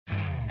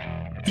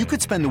You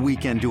could spend the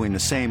weekend doing the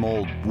same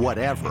old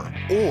whatever,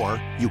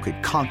 or you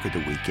could conquer the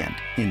weekend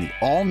in the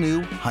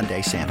all-new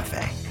Hyundai Santa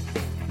Fe.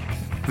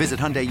 Visit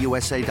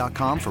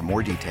HyundaiUSA.com for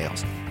more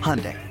details.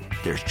 Hyundai,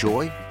 there's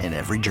joy in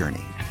every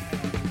journey.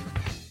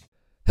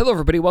 Hello,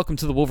 everybody. Welcome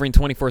to the Wolverine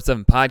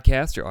 24/7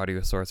 podcast, your audio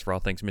source for all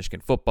things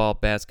Michigan football,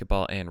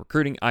 basketball, and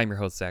recruiting. I'm your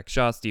host, Zach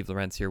Shaw. Steve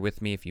Lorenz here with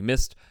me. If you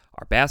missed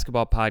our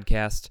basketball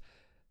podcast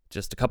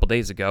just a couple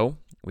days ago,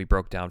 we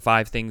broke down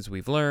 5 things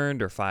we've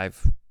learned, or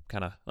 5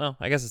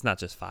 I guess it's not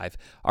just 5.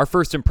 Our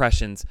first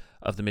impressions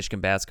of the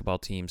Michigan basketball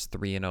team's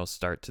 3-0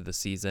 start to the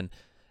season.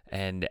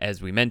 And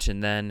as we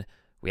mentioned then,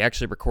 we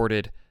actually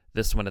recorded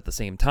this one at the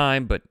same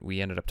time, but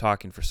we ended up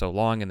talking for so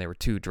long, and they were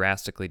 2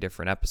 drastically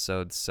different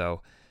episodes.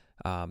 So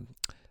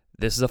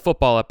this is a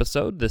football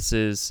episode. This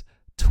is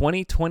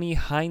 2020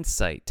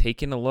 hindsight,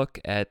 taking a look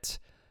at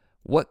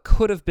what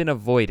could have been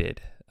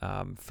avoided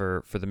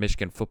for the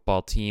Michigan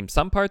football team.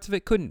 Some parts of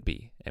it couldn't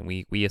be, and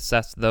we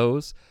assessed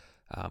those.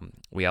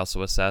 We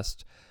also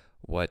assessed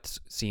what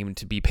seemed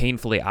to be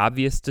painfully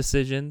obvious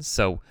decisions.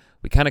 So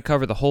we kind of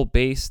cover the whole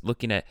base,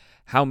 looking at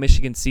how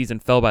Michigan's season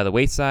fell by the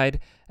wayside,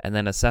 and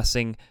then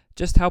assessing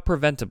just how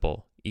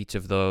preventable each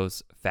of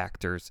those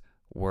factors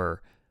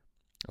were.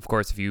 Of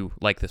course, if you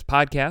like this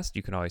podcast,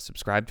 you can always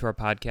subscribe to our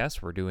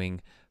podcast. We're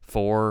doing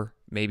 4,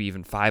 maybe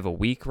even 5 a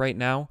week right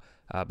now,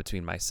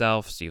 between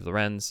myself, Steve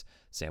Lorenz,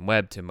 Sam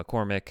Webb, Tim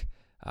McCormick,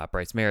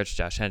 Bryce Marich,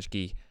 Josh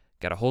Henschke.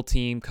 Got a whole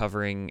team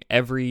covering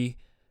every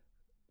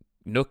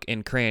nook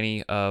and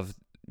cranny of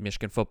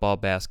Michigan football,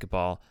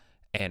 basketball,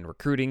 and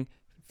recruiting.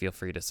 Feel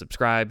free to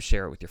subscribe,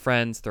 share it with your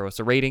friends, throw us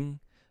a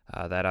rating.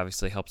 That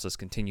obviously helps us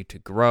continue to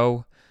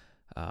grow.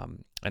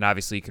 And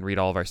obviously you can read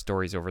all of our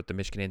stories over at the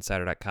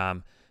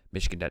michiganinsider.com,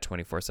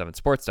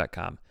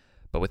 michigan.247sports.com.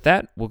 But with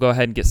that, we'll go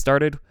ahead and get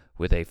started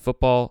with a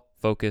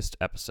football-focused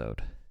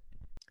episode.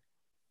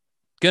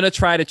 Going to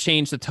try to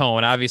change the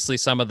tone. Obviously,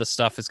 some of the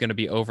stuff is going to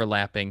be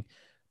overlapping,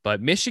 but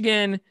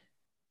Michigan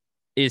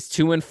is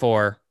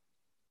 2-4.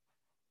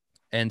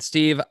 And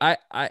Steve, I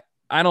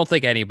don't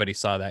think anybody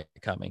saw that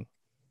coming.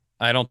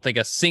 I don't think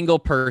a single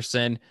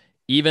person,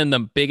 even the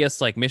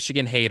biggest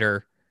Michigan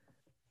hater,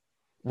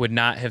 would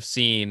not have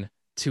seen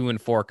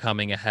 2-4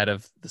 coming ahead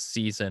of the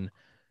season.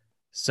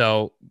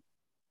 So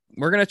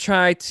we're going to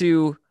try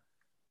to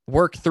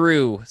work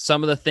through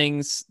some of the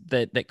things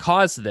that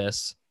caused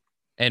this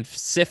and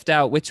sift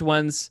out which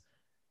ones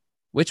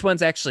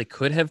actually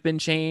could have been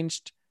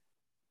changed,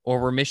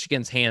 or were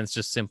Michigan's hands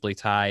just simply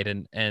tied.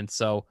 And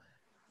so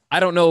I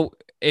don't know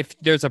if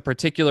there's a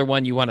particular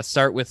one you want to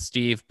start with,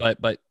 Steve, but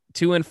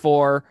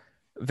 2-4,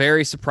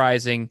 very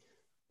surprising.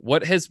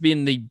 What has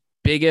been the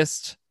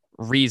biggest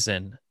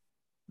reason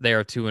they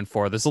are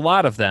 2-4? There's a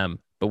lot of them,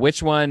 but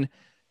which one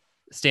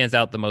stands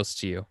out the most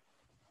to you?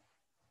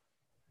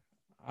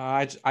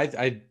 I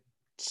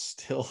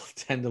still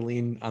tend to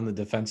lean on the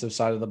defensive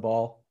side of the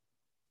ball.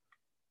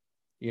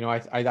 You know,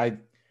 I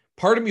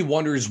part of me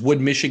wonders,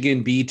 would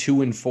Michigan be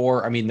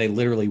 2-4? I mean, they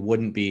literally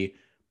wouldn't be.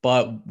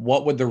 But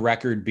what would the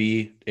record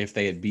be if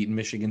they had beaten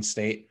Michigan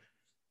State?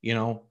 You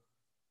know,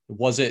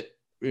 was it?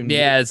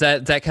 Is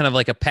that kind of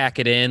like a pack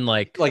it in,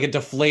 like a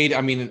deflate?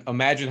 I mean,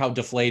 imagine how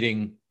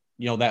deflating,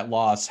 that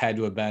loss had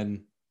to have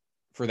been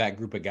for that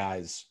group of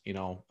guys,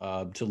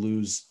 to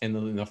lose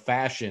in the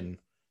fashion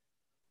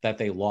that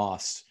they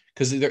lost.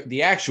 Because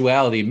the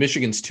actuality,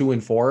 Michigan's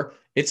 2-4.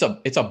 It's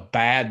a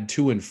bad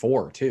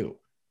 2-4 too.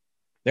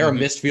 They're a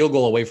missed field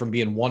goal away from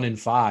being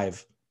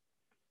 1-5.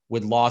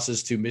 With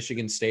losses to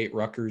Michigan State,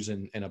 Rutgers,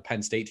 and a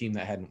Penn State team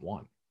that hadn't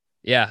won.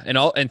 Yeah,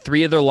 and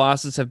 3 of their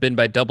losses have been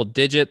by double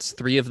digits.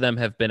 3 of them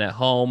have been at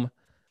home.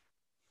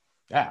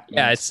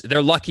 Yeah,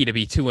 they're lucky to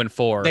be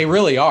 2-4. They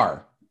really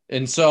are.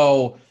 And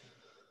so,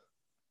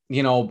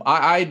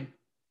 I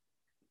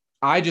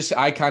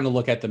kind of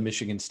look at the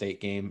Michigan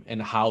State game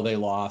and how they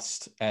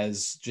lost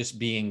as just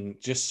being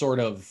just sort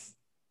of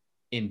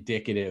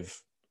indicative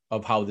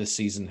of how this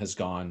season has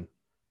gone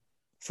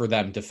for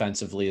them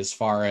defensively, as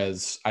far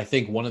as I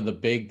think one of the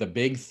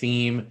big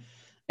theme,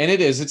 and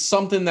it's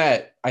something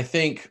that I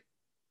think,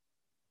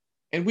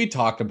 and we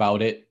talked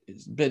about it,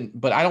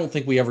 but I don't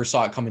think we ever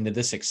saw it coming to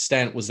this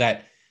extent, was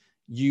that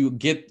you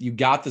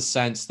got the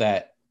sense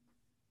that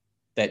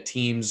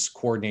teams,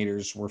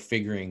 coordinators were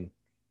figuring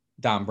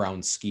Don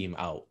Brown's scheme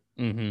out.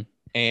 Mm-hmm.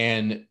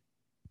 And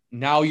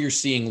now you're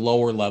seeing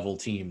lower level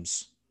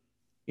teams,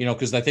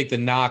 because I think the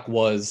knock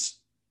was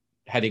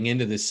heading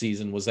into this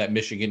season was that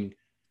Michigan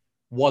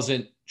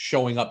wasn't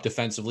showing up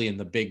defensively in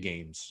the big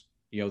games,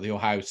 the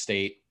Ohio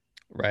State,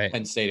 right,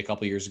 Penn State a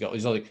couple of years ago. It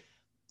was like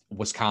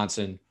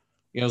Wisconsin.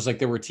 It was like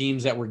there were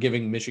teams that were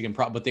giving Michigan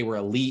but they were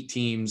elite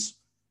teams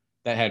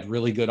that had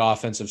really good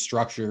offensive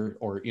structure,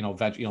 or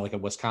like a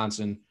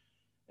Wisconsin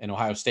and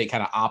Ohio State,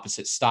 kind of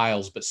opposite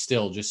styles, but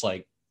still just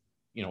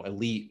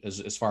elite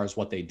as far as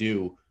what they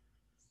do.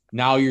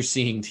 Now you're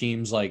seeing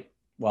teams like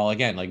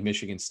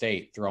Michigan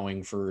State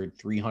throwing for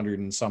 300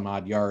 and some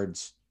odd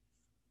yards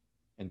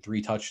and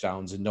 3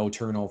 touchdowns and no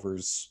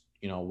turnovers,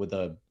 with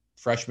a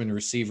freshman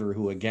receiver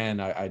who, again,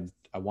 I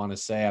I want to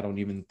say, I don't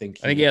even think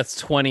I think he has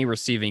 20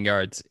 receiving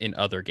yards in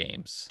other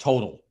games.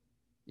 Total.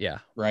 Yeah.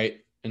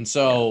 Right. And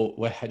so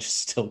well, I just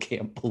still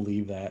can't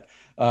believe that.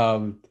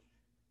 And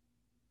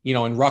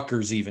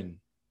Rutgers even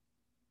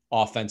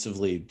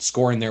offensively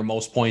scoring their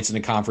most points in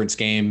a conference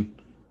game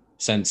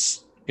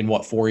since in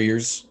what, 4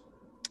 years?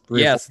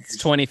 Yes, it's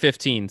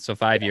 2015, so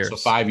 5 years. So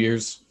 5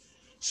 years.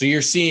 So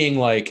you're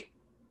seeing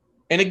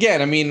and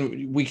again, I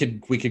mean, we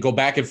could go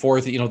back and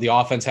forth. The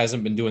offense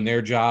hasn't been doing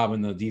their job,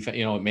 and the defense,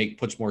 it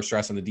puts more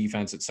stress on the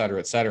defense, et cetera,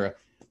 et cetera.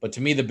 But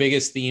to me, the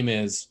biggest theme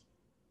is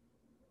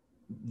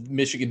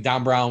Michigan,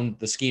 Don Brown,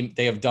 the scheme.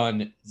 They have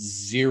done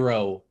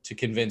zero to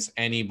convince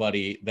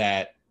anybody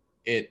that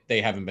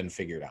they haven't been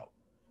figured out.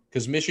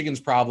 Because Michigan's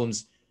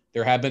problems,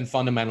 there have been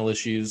fundamental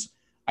issues.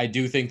 I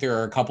do think there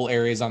are a couple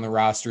areas on the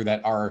roster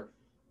that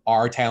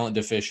are talent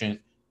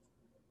deficient.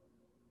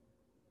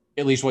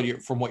 At least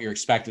from what you're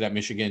expected at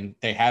Michigan.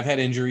 They have had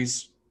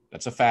injuries.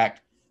 That's a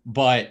fact.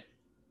 But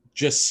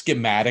just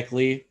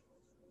schematically,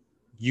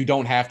 you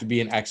don't have to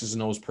be an X's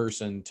and O's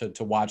person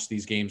to watch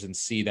these games and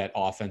see that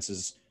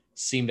offenses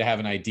seem to have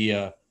an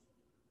idea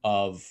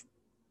of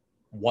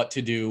what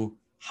to do,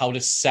 how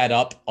to set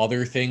up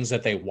other things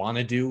that they want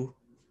to do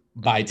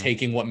by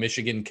taking what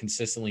Michigan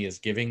consistently is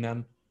giving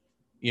them,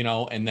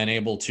 and then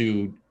able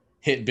to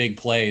hit big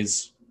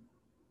plays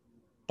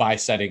by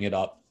setting it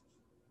up.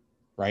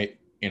 Right.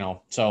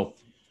 So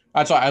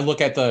that's why I look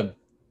at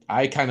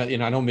I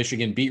know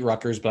Michigan beat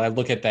Rutgers, but I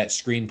look at that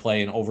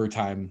screenplay in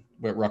overtime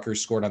where Rutgers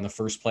scored on the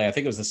first play. I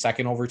think it was the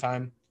second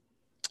overtime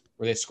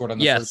where they scored on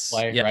the first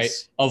play, right?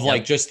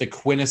 Of just the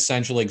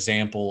quintessential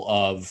example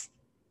of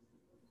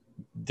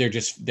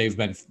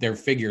they're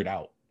figured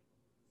out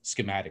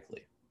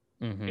schematically.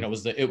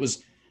 It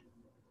was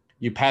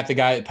you pat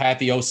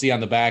the OC on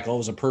the back. Oh, it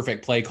was a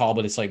perfect play call,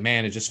 but it's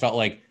man, it just felt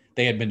like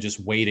they had been just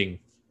waiting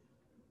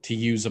to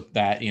use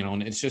that,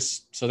 and it's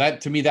just, so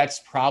that to me, that's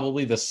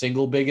probably the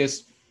single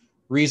biggest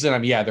reason. I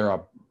mean, yeah, there are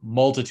a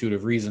multitude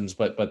of reasons,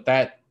 but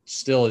that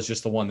still is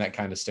just the one that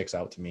kind of sticks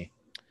out to me.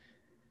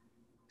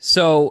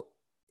 So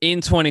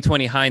in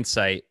 2020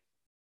 hindsight,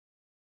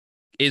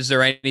 is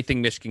there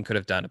anything Michigan could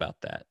have done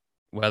about that?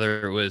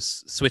 Whether it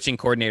was switching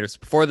coordinators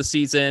before the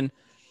season,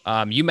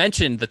 you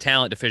mentioned the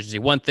talent deficiency.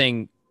 One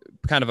thing,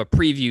 kind of a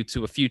preview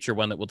to a future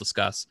one that we'll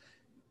discuss.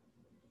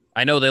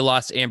 I know they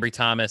lost Ambry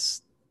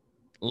Thomas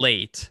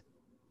late,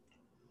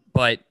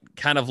 but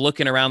kind of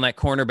looking around that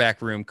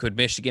cornerback room, could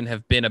Michigan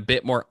have been a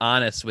bit more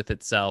honest with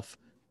itself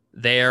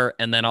there,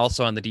 and then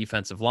also on the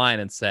defensive line,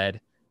 and said,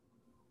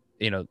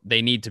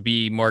 they need to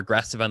be more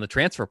aggressive on the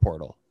transfer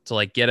portal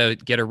to get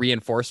a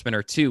reinforcement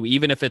or two,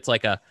 even if it's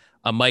a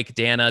Mike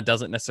Dana,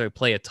 doesn't necessarily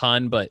play a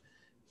ton, but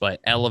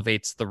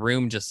elevates the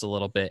room just a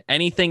little bit.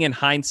 Anything in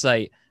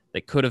hindsight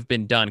that could have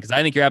been done? Because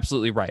I think you're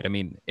absolutely right. I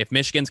mean, if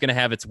Michigan's going to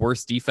have its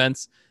worst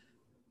defense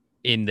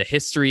in the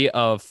history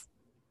of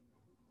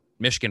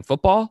Michigan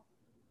football,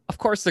 of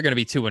course they're going to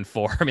be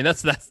 2-4. I mean,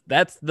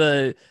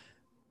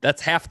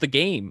 that's half the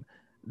game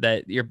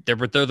that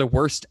they're the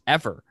worst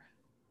ever.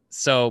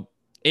 So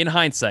in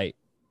hindsight,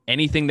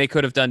 anything they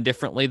could have done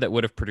differently that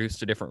would have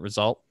produced a different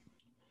result?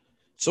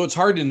 So it's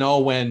hard to know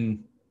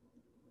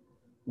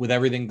with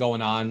everything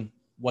going on,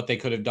 what they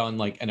could have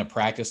done in a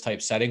practice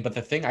type setting. But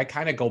the thing I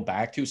kind of go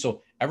back to,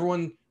 so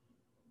everyone,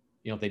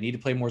 they need to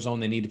play more zone.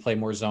 They need to play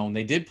more zone.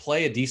 They did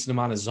play a decent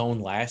amount of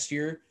zone last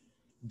year.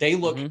 They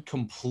look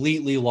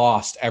completely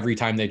lost every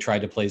time they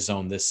tried to play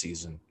zone this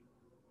season.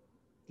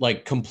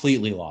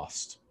 Completely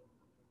lost.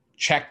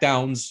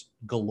 Checkdowns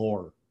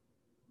galore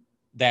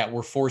that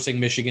were forcing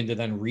Michigan to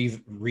then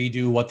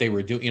redo what they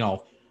were doing.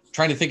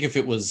 Trying to think if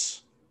it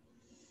was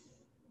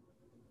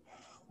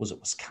it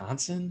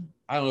Wisconsin?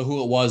 I don't know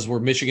who it was, where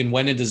Michigan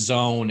went into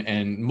zone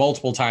and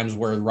multiple times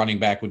where the running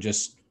back would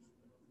just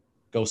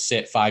go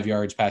sit 5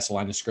 yards past the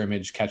line of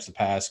scrimmage, catch the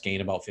pass,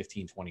 gain about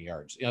 15, 20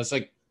 yards. It's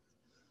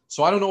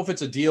so I don't know if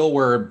it's a deal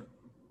where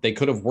they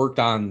could have worked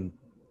on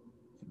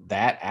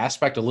that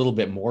aspect a little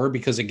bit more,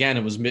 because again,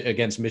 it was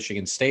against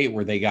Michigan State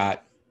where they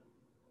got,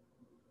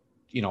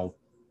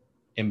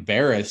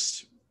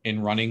 embarrassed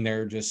in running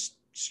their just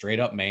straight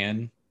up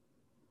man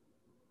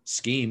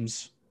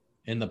schemes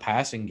in the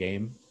passing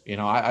game.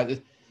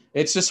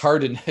 It's just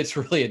hard to, it's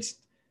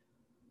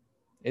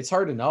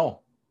hard to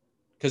know,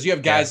 because you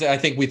have guys that I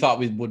think we thought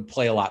we would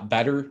play a lot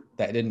better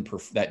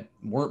that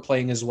weren't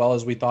playing as well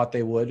as we thought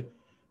they would.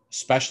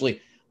 Especially,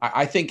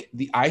 I think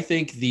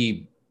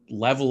the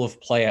level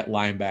of play at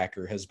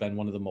linebacker has been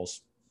one of the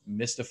most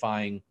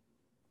mystifying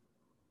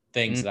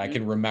things that I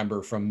can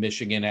remember from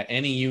Michigan at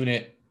any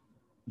unit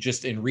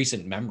just in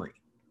recent memory.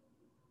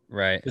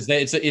 Right. Because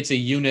it's a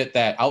unit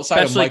that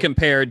especially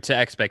compared to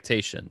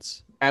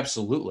expectations.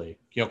 Absolutely.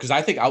 Because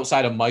I think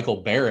outside of Michael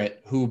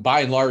Barrett, who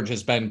by and large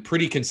has been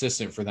pretty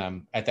consistent for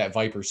them at that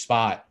Viper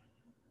spot,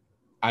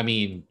 I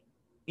mean,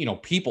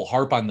 people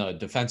harp on the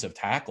defensive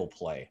tackle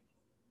play.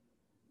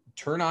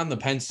 Turn on the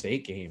Penn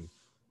State game.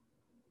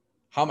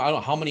 I don't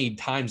know how many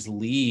times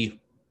Lee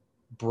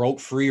broke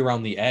free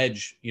around the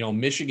edge.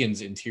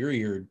 Michigan's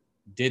interior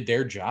did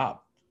their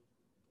job.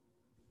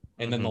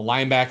 And then the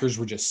linebackers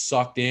were just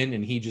sucked in,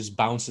 and he just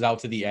bounced it out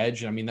to the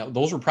edge. I mean,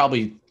 those were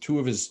probably 3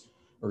 of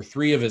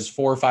his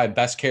 4 or 5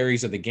 best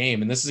carries of the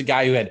game. And this is a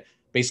guy who had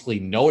basically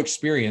no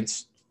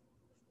experience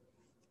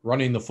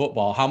running the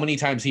football. How many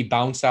times he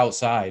bounced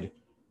outside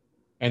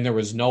and there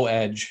was no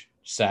edge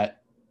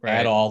set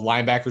at all.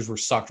 Linebackers were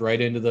sucked right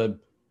into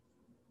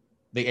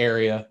the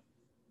area.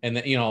 And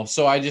then,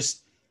 so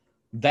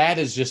that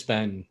has just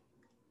been,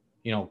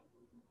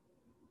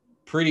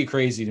 pretty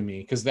crazy to me,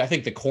 because I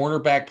think the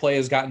cornerback play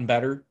has gotten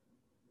better.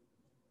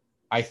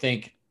 I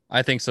think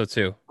so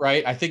too.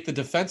 Right. I think the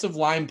defensive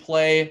line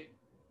play,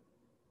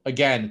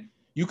 again,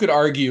 you could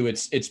argue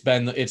it's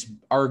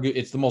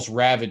the most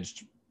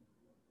ravaged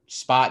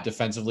spot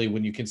defensively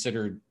when you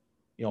consider,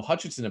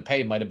 Hutchinson and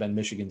Pay might have been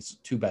Michigan's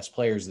 2 best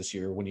players this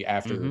year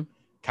after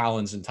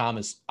Collins and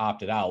Thomas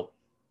opted out.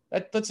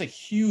 That's a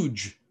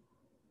huge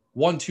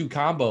 1-2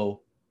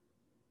 combo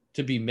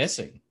to be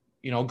missing.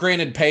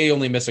 Granted, Pay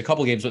only missed a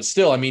couple games, but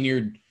still, I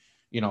mean,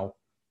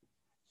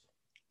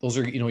 those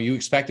are, you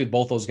expected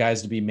both those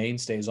guys to be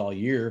mainstays all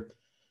year,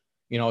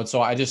 and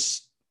so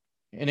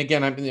and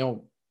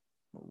again,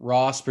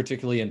 Ross,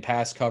 particularly in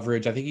pass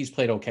coverage, I think he's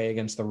played okay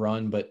against the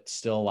run, but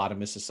still a lot of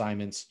missed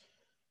assignments.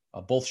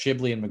 Both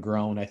Shibley and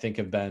McGrone, I think,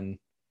 have been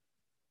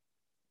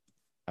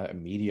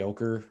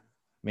mediocre,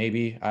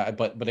 maybe.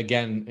 But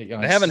again,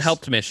 they haven't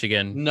helped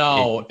Michigan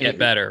get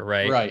better,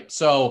 right? Right.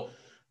 So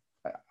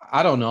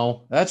I don't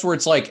know. That's where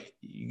it's like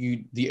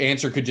the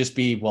answer could just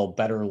be, well,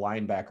 better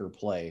linebacker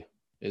play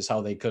is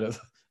how they could have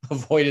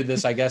avoided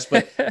this, I guess.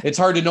 But it's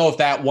hard to know if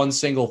that one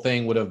single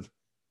thing would have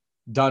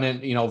done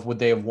it. Would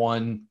they have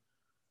won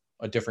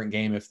a different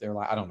game if they're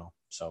I don't know.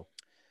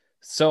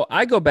 So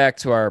I go back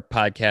to our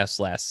podcast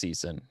last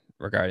season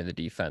regarding the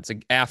defense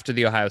after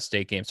the Ohio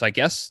State game. So I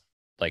guess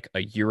like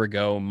a year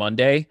ago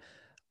Monday.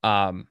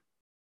 And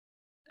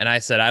I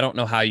said, I don't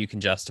know how you can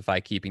justify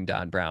keeping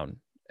Don Brown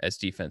as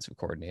defensive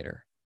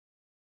coordinator.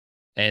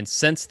 And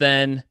since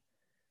then,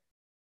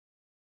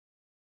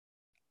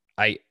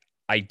 I've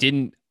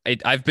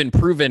been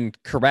proven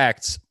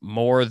correct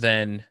more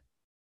than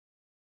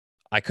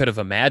I could have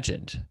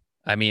imagined.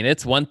 I mean,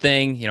 it's one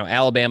thing,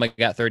 Alabama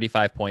got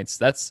 35 points.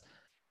 That's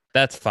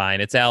fine.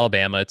 It's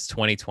Alabama. It's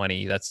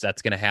 2020. That's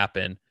going to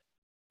happen.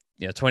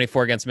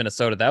 24 against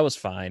Minnesota, that was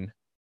fine.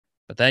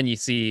 But then you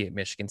see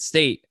Michigan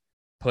State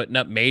putting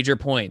up major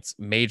points,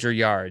 major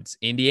yards.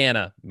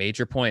 Indiana,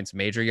 major points,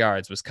 major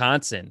yards.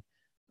 Wisconsin,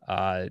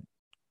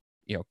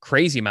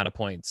 crazy amount of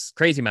points,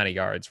 crazy amount of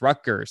yards.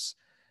 Rutgers,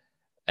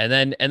 and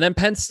then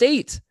Penn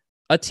State,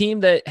 a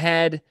team that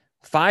had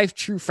 5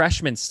 true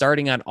freshmen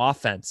starting on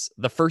offense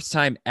the first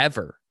time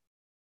ever.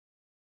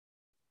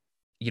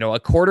 A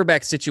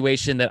quarterback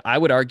situation that I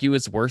would argue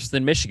is worse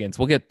than Michigan's.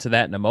 We'll get to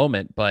that in a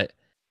moment, but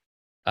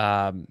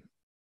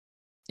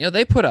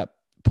they put up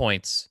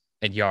points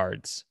and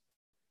yards.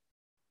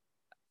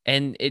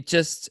 And it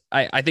just,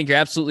 I think you're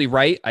absolutely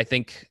right. I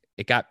think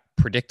it got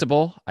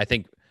predictable. I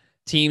think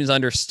teams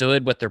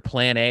understood what their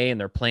plan A and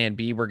their plan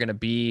B were going to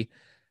be,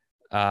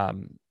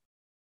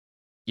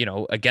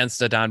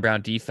 against a Don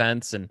Brown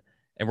defense, and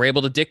were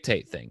able to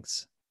dictate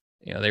things.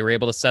 They were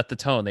able to set the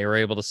tone. They were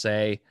able to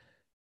say,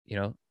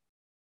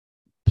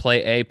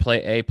 play A,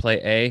 play A,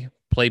 play A,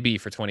 play B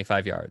for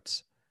 25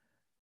 yards.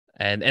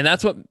 And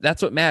that's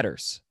what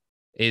matters.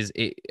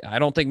 I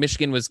don't think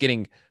Michigan was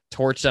getting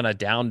torched on a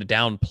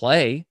down-to-down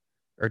play,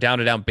 or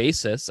down-to-down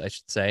basis, I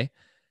should say,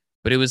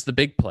 but it was the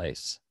big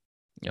plays.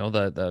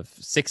 The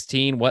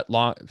 16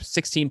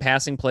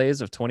 passing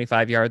plays of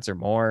 25 yards or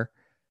more.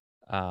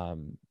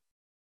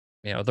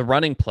 The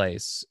running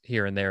plays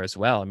here and there as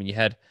well. I mean,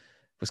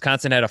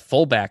 Wisconsin had a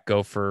fullback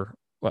go for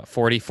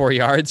 44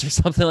 yards or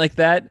something like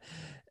that.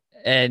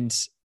 And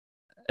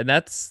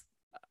that's,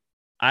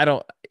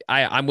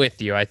 I'm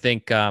with you. I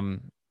think there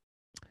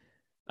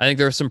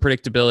was some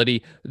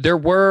predictability. There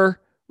were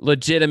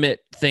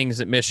legitimate things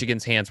that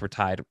Michigan's hands were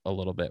tied a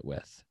little bit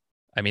with.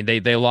 I mean,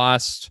 they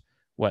lost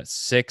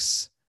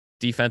 6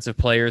 defensive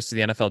players to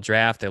the NFL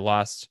draft. They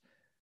lost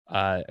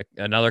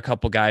another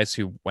couple guys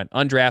who went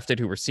undrafted,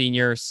 who were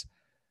seniors.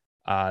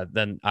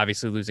 Then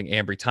obviously losing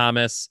Ambry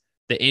Thomas.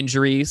 The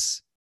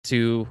injuries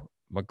to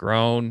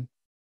McGrone,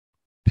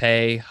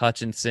 Pay,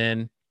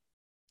 Hutchinson,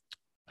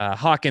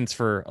 Hawkins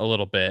for a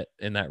little bit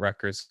in that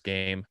Rutgers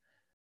game.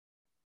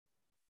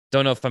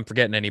 Don't know if I'm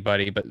forgetting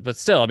anybody, but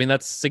still, I mean,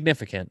 that's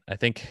significant. I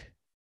think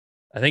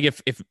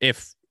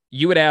if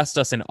you had asked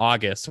us in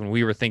August, when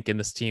we were thinking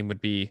this team would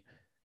be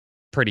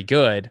pretty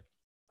good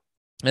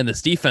and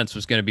this defense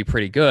was going to be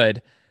pretty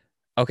good,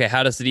 okay,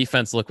 how does the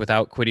defense look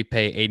without Kwity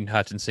Paye, Aiden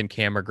Hutchinson,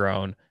 Cam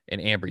McGrone,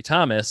 and Ambry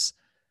Thomas?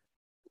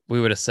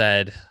 We would have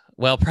said,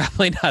 well,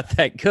 probably not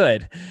that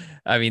good.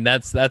 I mean,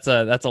 that's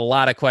a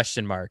lot of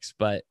question marks.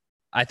 But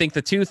I think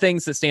the 2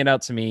 things that stand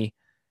out to me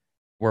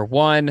were,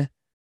 one,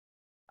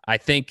 I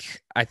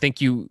think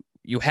you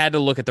had to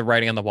look at the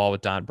writing on the wall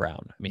with Don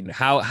Brown. I mean,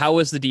 how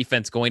is the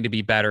defense going to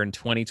be better in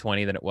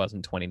 2020 than it was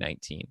in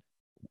 2019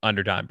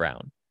 under Don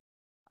Brown?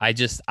 I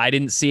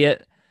didn't see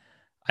it.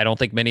 I don't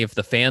think many of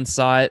the fans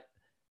saw it.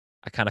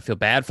 I kind of feel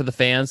bad for the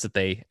fans that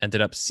they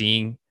ended up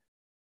seeing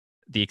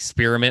the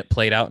experiment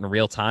played out in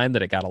real time,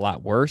 that it got a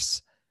lot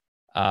worse.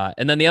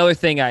 And then the other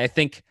thing, I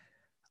think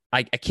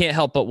I can't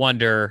help but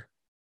wonder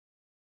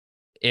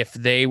if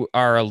they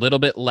are a little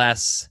bit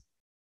less,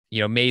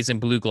 maize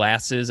and blue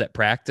glasses at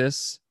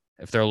practice,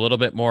 if they're a little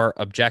bit more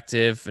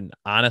objective and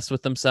honest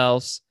with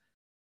themselves,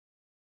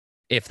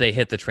 if they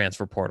hit the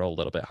transfer portal a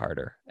little bit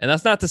harder. And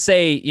that's not to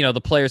say,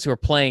 the players who are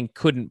playing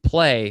couldn't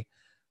play,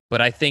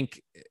 but I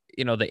think,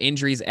 the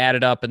injuries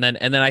added up. And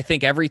then I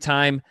think every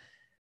time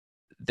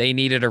they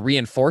needed a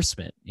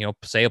reinforcement,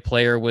 say a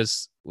player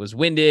was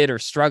winded or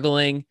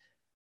struggling,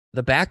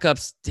 the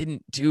backups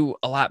didn't do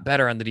a lot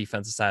better on the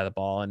defensive side of the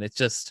ball. And it's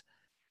just,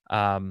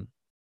 I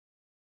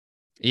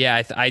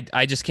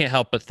just can't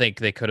help but think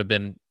they could have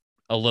been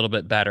a little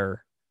bit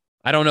better.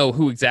 I don't know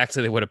who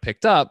exactly they would have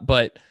picked up,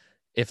 but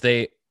if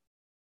they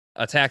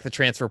attack the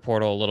transfer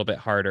portal a little bit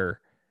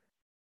harder,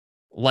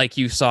 like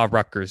you saw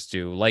Rutgers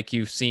do, like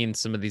you've seen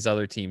some of these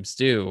other teams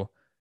do,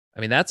 I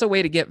mean, that's a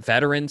way to get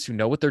veterans who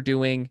know what they're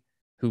doing,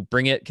 who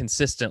bring it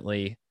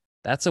consistently.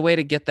 That's a way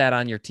to get that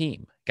on your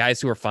team. Guys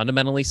who are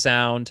fundamentally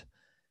sound.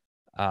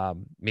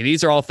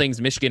 These are all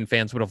things Michigan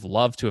fans would have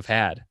loved to have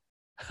had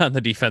on the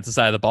defensive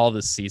side of the ball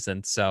this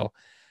season. So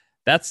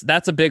that's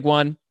a big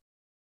one.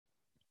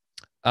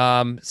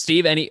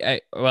 Steve,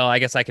 I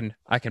guess I can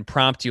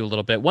prompt you a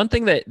little bit. One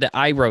thing that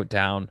I wrote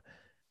down,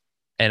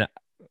 and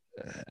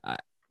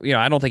I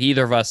don't think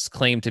either of us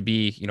claim to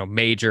be,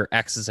 major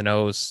X's and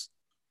O's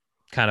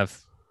kind of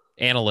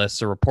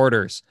analysts or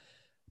reporters,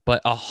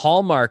 but a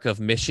hallmark of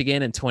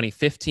Michigan in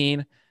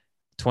 2015,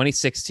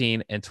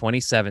 2016, and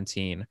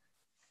 2017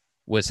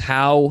 was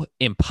how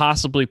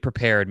impossibly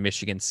prepared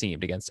Michigan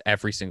seemed against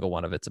every single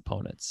one of its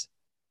opponents.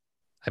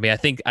 I mean, I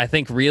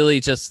think really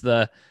just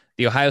the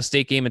Ohio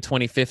State game in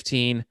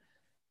 2015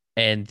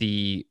 and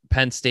the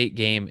Penn State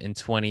game in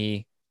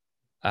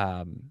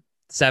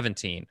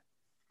 2017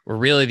 were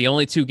really the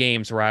only two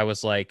games where I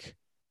was like,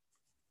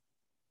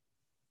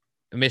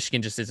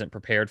 Michigan just isn't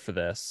prepared for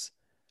this.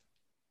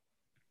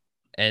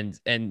 And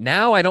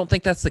now I don't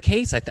think that's the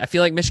case. I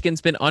feel like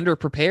Michigan's been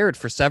underprepared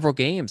for several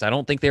games. I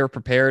don't think they were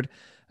prepared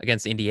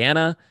against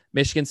Indiana,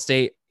 Michigan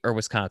State, or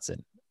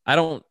Wisconsin.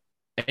 And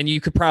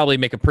you could probably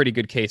make a pretty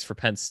good case for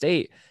Penn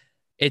State.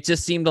 It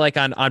just seemed like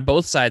on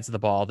both sides of the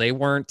ball, they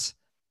were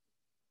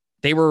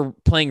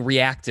playing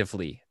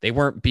reactively. They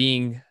weren't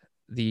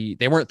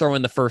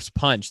throwing the first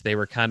punch. They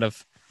were kind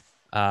of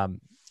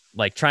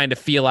like trying to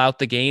feel out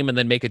the game and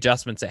then make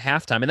adjustments at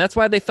halftime. And that's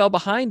why they fell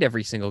behind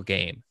every single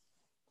game.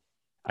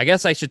 I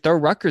guess I should throw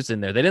Rutgers in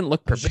there. They didn't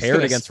look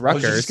prepared against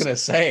Rutgers. I was just going to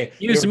say.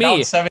 Excuse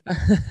me.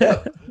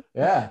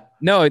 Yeah.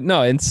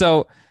 No. And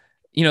so,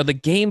 the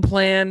game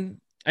plan,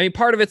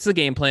 part of it's the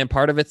game plan.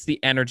 Part of it's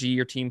the energy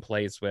your team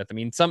plays with.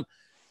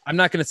 I'm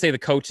not going to say the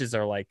coaches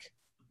are like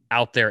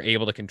out there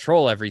able to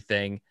control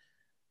everything,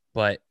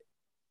 but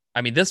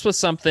this was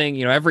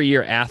something, every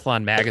year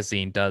Athlon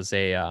magazine does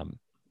a,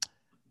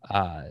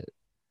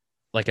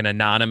 like an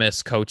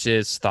anonymous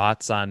coach's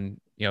thoughts on,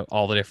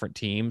 all the different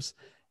teams,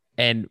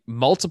 and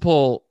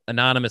multiple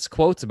anonymous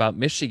quotes about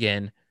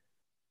Michigan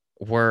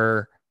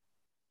were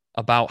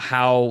about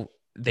how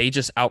they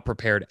just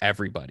outprepared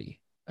everybody.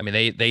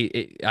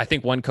 I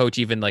think one coach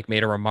even like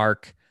made a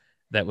remark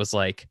that was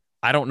like,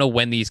 I don't know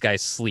when these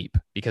guys sleep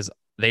because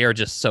they are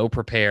just so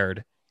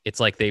prepared.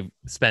 It's like they've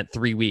spent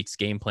 3 weeks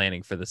game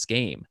planning for this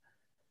game.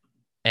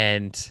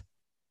 And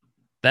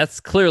that's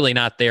clearly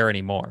not there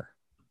anymore.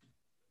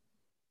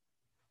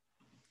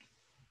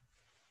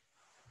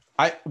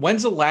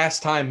 When's the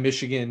last time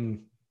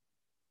Michigan,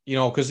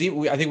 because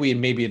I think we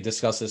maybe had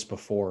discussed this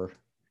before,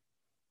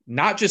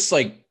 not just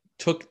like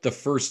took the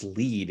first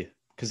lead,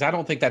 because I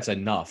don't think that's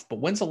enough, but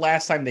when's the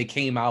last time they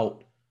came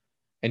out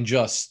and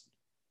just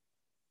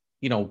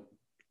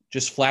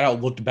flat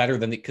out looked better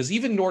than because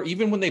even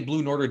when they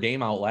blew Notre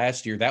Dame out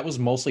last year, that was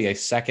mostly a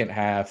second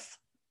half.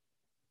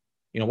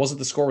 Wasn't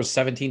the score was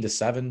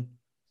 17-7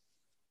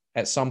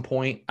 at some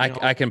point?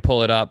 I can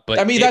pull it up, but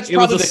that's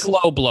probably was a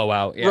slow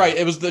blowout. Yeah. Right.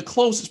 It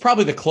was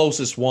probably the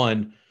closest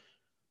one,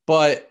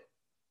 but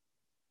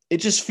it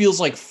just feels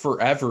like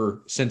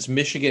forever since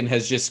Michigan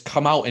has just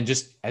come out and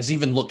just has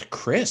even looked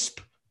crisp.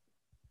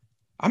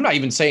 I'm not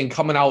even saying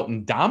coming out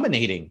and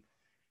dominating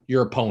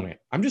your opponent.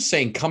 I'm just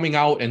saying coming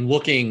out and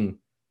looking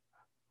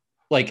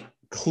like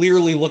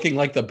clearly looking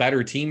like the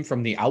better team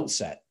from the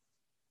outset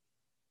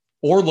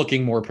or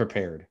looking more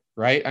prepared.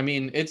 Right.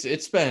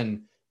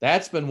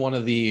 That's been one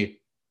of the,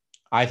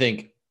 I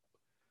think,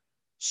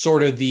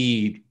 sort of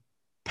the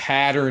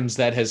patterns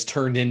that has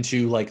turned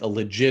into like a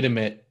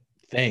legitimate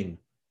thing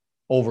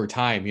over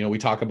time. We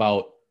talk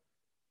about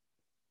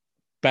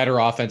better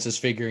offenses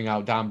figuring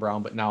out Don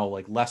Brown, but now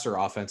like lesser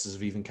offenses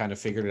have even kind of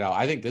figured it out.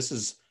 I think this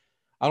is,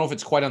 I don't know if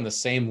it's quite on the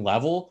same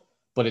level,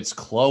 but it's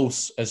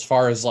close as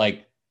far as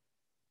like,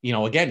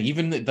 again,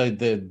 even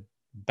the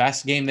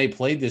best game they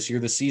played this year,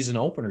 the season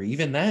opener,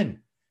 even then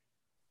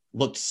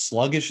looked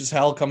sluggish as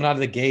hell coming out of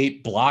the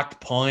gate, blocked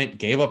punt,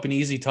 gave up an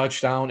easy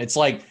touchdown. It's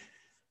like,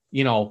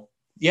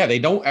 they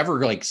don't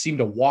ever like seem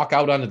to walk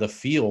out onto the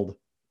field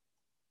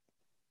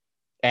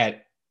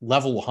at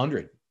level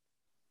 100.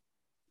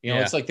 You know,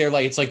 it's like they're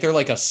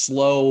like a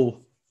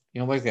slow,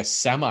 like a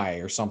semi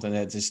or something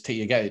that just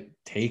you got to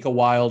take a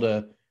while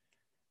to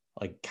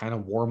like kind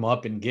of warm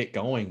up and get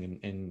going.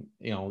 And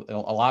a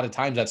lot of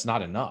times that's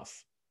not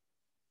enough.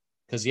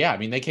 Because,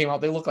 they came out,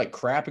 they looked like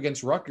crap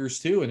against Rutgers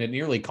too, and it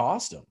nearly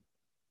cost them.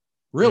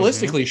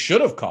 Realistically,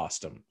 should have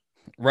cost them.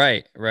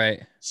 Right.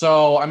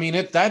 So,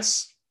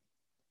 it's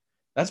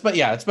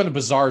been a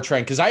bizarre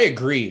trend because I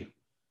agree.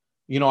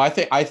 I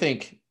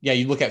think,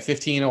 you look at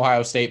 15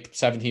 Ohio State,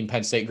 17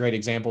 Penn State, great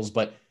examples,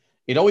 but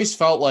it always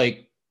felt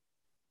like,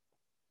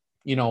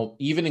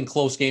 even in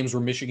close games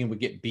where Michigan would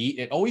get beat,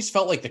 it always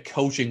felt like the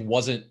coaching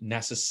wasn't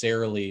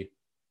necessarily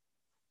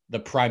the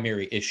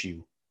primary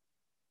issue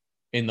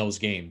in those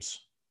games,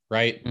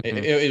 right?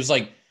 It was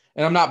like,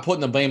 and I'm not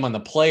putting the blame on the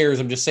players.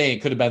 I'm just saying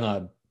it could have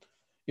been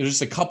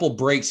just a couple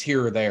breaks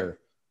here or there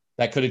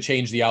that could have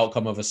changed the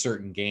outcome of a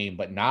certain game.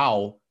 But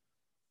now,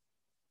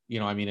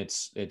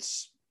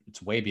 it's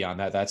way beyond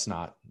that. That's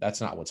not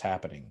what's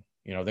happening.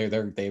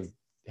 They've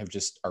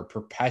just are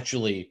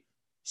perpetually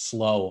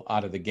slow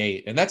out of the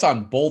gate. And that's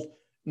on both,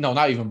 no,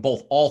 not even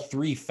both, all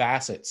three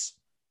facets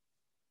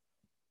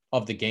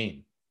of the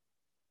game.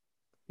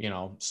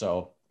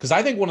 So, because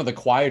I think one of the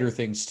quieter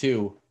things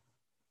too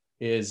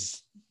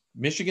is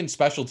Michigan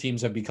special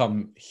teams have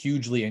become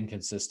hugely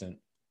inconsistent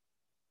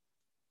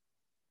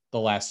the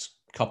last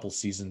couple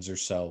seasons or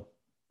so.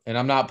 And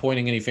I'm not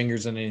pointing any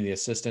fingers at any of the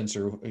assistants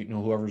or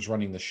whoever's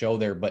running the show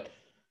there, but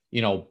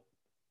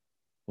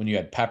when you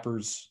had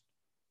Peppers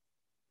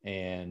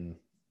and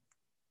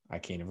I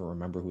can't even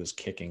remember who was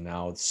kicking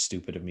now. It's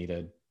stupid of me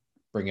to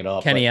bring it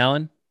up. Kenny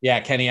Allen? Yeah,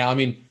 Kenny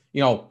Allen.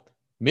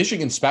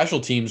 Michigan special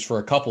teams for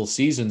a couple of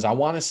seasons, I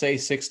want to say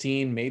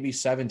 16, maybe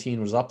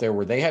 17 was up there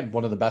where they had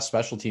one of the best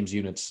special teams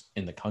units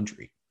in the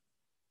country.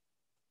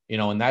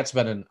 And that's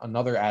been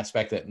another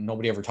aspect that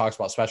nobody ever talks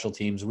about special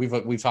teams.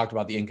 We've talked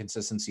about the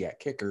inconsistency at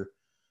kicker.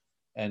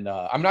 And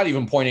I'm not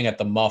even pointing at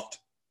the muffed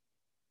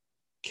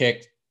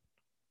kick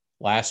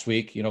last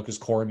week, because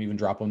Corum even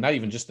dropped one. Not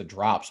even just the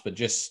drops, but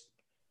just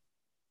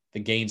the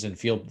gains in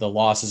field, the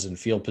losses in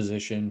field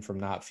position from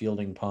not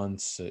fielding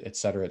punts, et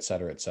cetera, et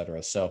cetera, et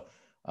cetera. So,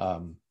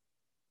 but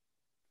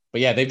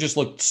yeah, they've just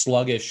looked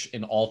sluggish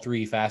in all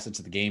three facets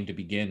of the game to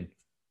begin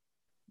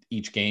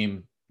each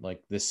game,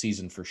 like this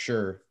season for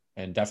sure.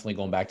 And definitely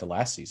going back to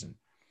last season.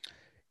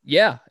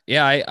 Yeah.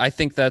 I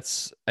think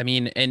that's,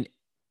 and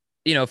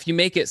if you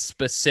make it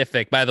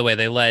specific, by the way,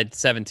 they led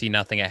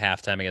 17-0 at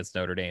halftime against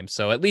Notre Dame.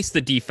 So at least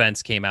the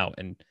defense came out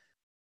and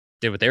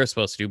did what they were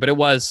supposed to do. But it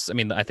was,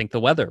 I think the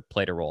weather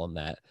played a role in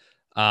that.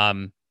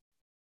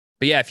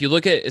 But yeah, if you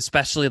look at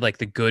especially like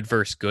the good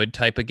versus good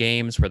type of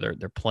games where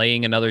they're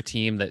playing another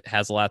team that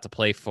has a lot to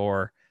play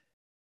for,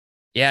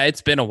 yeah,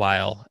 it's been a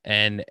while.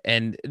 And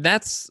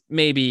that's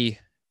maybe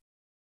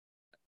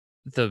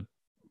the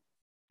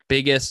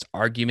biggest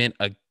argument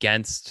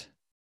against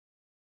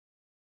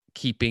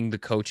keeping the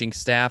coaching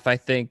staff, I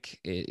think,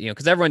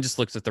 because everyone just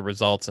looks at the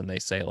results and they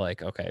say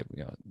like, okay,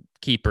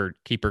 keeper,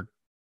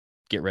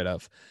 get rid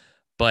of.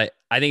 But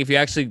I think if you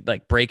actually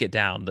like break it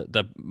down,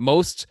 the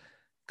most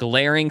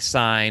glaring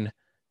sign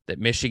that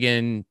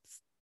Michigan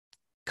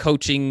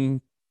coaching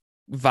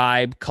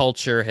vibe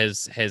culture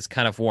has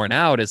kind of worn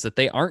out is that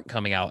they aren't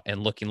coming out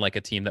and looking like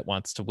a team that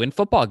wants to win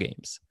football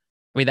games.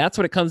 That's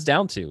what it comes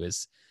down to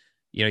is,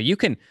 you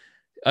can,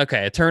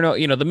 okay,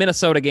 the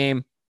Minnesota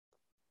game,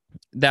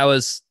 that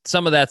was,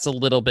 some of that's a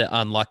little bit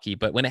unlucky,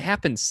 but when it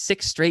happens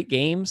 6 straight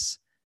games,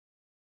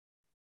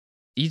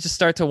 you just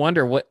start to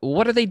wonder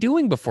what are they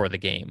doing before the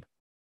game?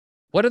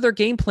 What do their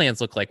game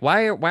plans look like?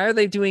 Why are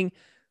they doing?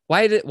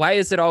 Why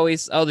is it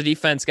always, the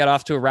defense got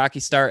off to a rocky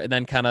start and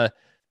then kind of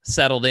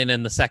settled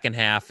in the second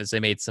half as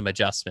they made some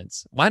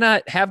adjustments? Why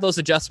not have those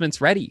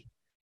adjustments ready?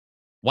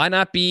 Why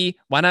not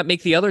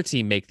make the other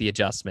team make the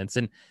adjustments?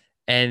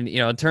 And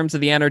in terms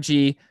of the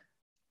energy,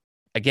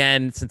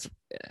 again, since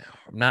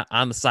I'm not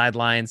on the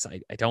sidelines,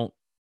 I don't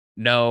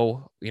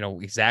know,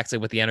 exactly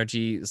what the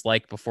energy is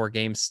like before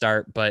games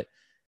start, but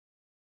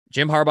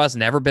Jim Harbaugh's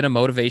never been a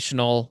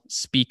motivational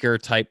speaker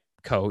type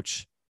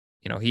coach.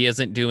 He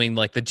isn't doing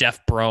like the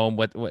Jeff Brom,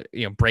 what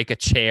break a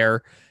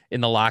chair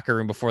in the locker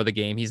room before the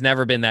game. He's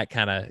never been that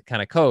kind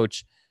of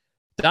coach.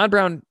 Don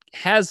Brown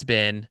has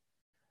been,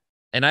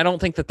 and I don't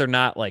think that they're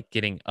not like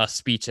getting a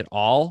speech at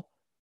all,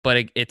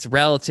 but it's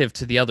relative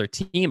to the other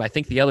team. I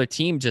think the other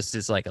team just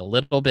is like a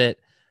little bit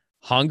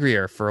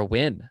hungrier for a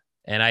win.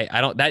 And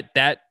I don't,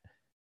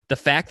 the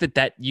fact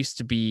that used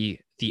to be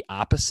the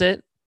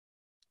opposite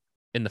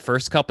in the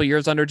first couple of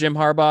years under Jim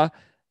Harbaugh,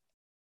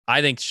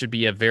 I think should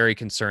be a very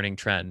concerning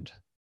trend.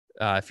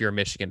 If you're a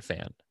Michigan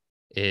fan,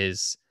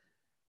 is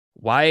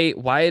why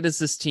does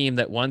this team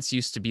that once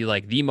used to be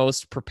like the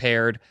most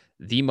prepared,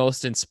 the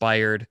most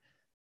inspired,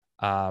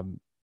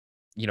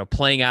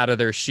 playing out of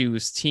their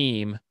shoes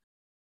team,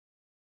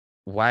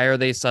 why are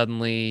they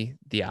suddenly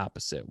the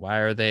opposite?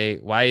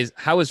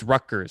 How is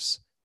Rutgers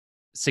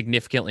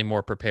significantly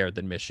more prepared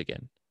than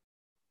Michigan?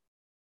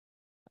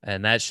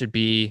 And that's a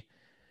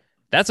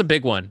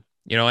big one.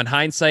 You know, in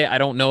hindsight, I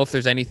don't know if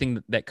there's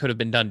anything that could have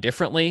been done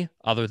differently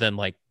other than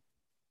like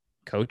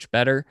coach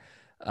better.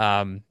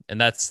 And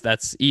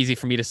that's easy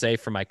for me to say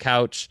from my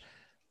couch,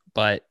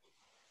 but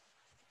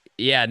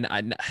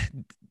yeah,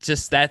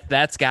 just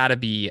that's got to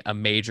be a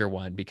major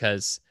one,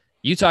 because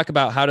you talk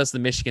about how does the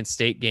Michigan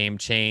State game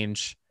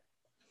change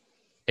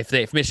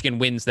if Michigan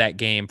wins that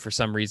game for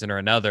some reason or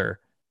another,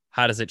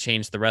 how does it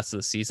change the rest of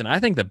the season? I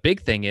think the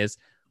big thing is,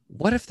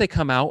 what if they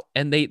come out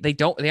and they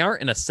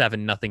aren't in a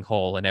 7-0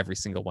 hole in every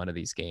single one of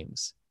these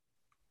games?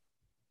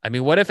 I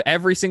mean, what if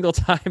every single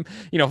time,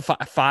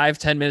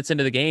 5-10 minutes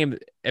into the game,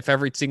 if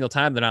every single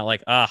time they're not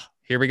like,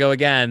 here we go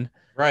again.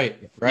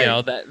 Right.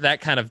 That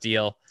kind of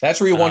deal.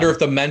 That's where you wonder if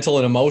the mental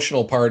and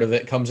emotional part of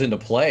it comes into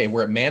play,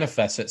 where it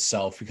manifests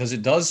itself, because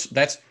it does.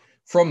 That's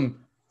from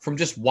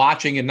just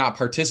watching and not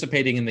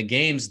participating in the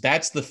games.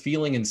 That's the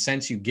feeling and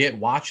sense you get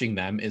watching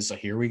them is,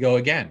 here we go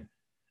again.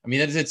 I mean,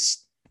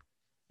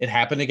 it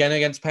happened again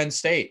against Penn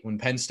State, when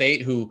Penn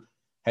State, who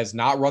has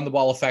not run the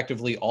ball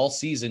effectively all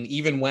season,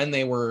 even when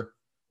they were,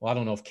 I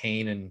don't know if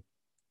Kane and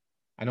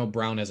I know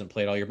Brown hasn't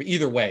played all year, but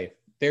either way,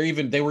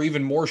 they were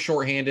even more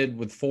shorthanded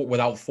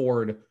without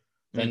Ford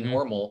than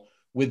normal,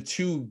 with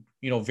two,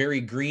 very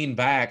green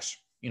backs,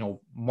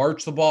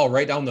 march the ball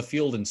right down the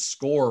field and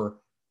score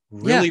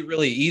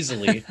really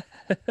easily.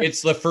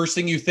 It's the first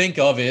thing you think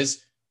of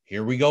is,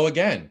 here we go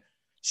again.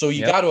 So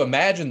you got to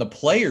imagine the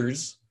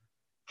players.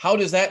 How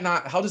does that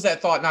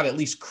thought not at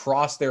least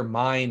cross their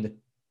mind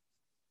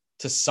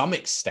to some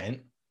extent?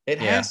 It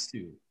has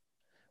to.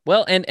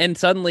 Well, and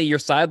suddenly your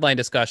sideline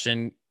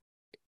discussion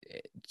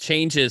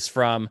changes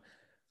from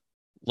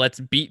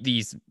let's beat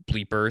these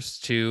bleepers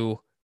to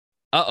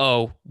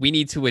we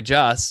need to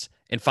adjust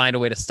and find a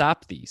way to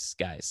stop these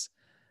guys.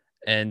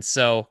 And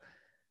so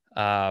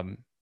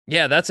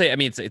it's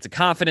a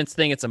confidence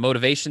thing, it's a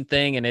motivation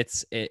thing, and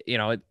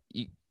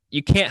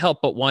you can't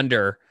help but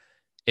wonder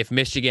if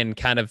Michigan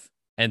kind of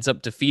ends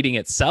up defeating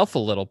itself a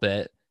little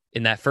bit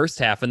in that first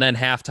half, and then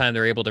halftime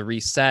they're able to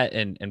reset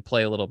and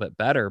play a little bit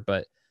better.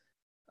 But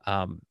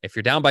if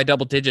you're down by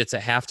double digits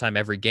at halftime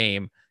every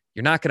game,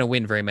 you're not going to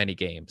win very many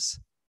games.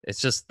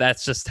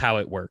 That's just how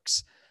it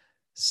works.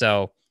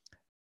 So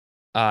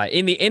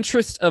in the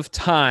interest of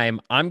time,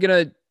 I'm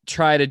going to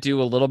try to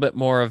do a little bit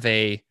more of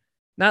a,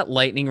 not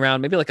lightning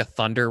round, maybe like a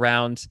thunder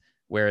round,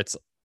 where it's,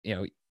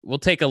 we'll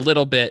take a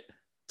little bit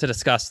to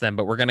discuss them,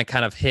 but we're going to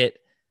kind of hit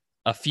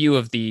a few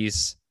of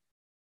these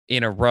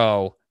in a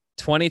row.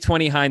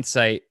 2020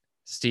 hindsight,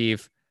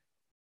 Steve.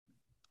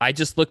 I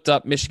just looked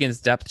up Michigan's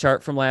depth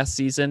chart from last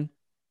season.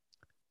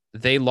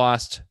 They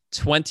lost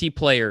 20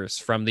 players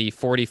from the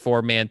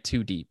 44-man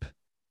 2-deep.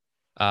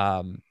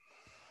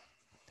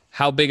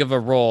 How big of a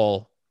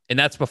role, and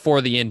that's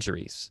before the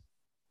injuries,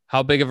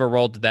 how big of a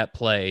role did that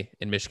play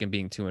in Michigan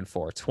being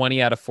 2-4?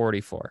 20 out of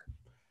 44.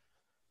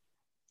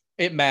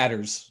 It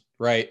matters,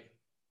 right?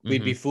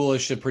 We'd be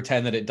foolish to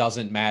pretend that it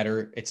doesn't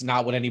matter. It's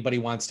not what anybody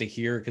wants to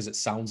hear, because it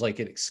sounds like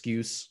an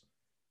excuse.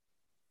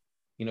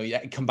 You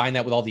combine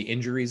that with all the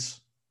injuries,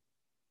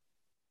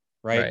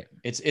 right?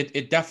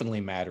 It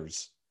definitely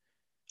matters.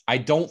 I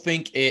don't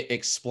think it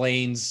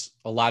explains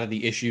a lot of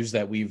the issues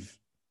that we've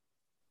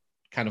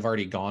kind of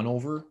already gone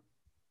over,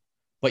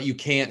 but you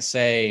can't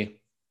say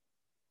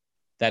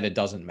that it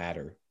doesn't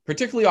matter,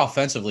 particularly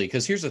offensively,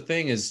 because here's the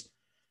thing is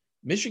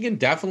Michigan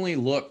definitely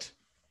looked,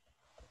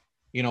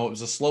 it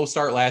was a slow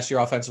start last year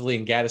offensively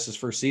in Gaddis's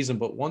first season,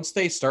 but once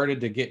they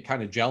started to get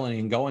kind of gelling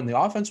and going, the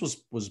offense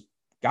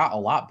got a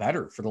lot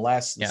better for the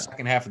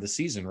second half of the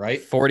season,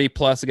 right? 40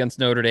 plus against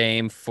Notre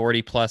Dame,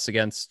 40 plus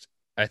against,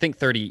 I think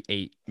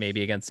 38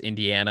 maybe against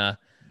Indiana.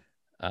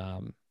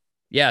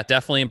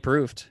 Definitely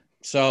improved.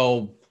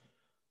 So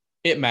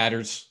it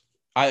matters.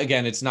 I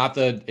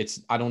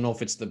don't know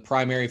if it's the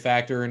primary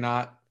factor or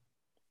not.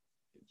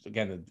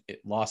 Again,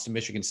 it lost to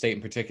Michigan State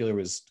in particular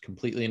was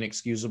completely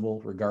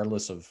inexcusable,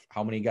 regardless of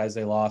how many guys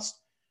they lost.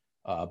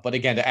 But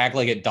again, to act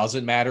like it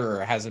doesn't matter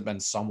or hasn't been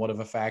somewhat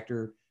of a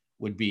factor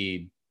would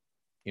be,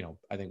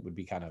 I think would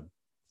be kind of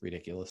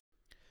ridiculous.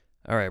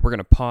 All right, we're going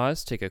to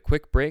pause, take a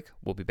quick break.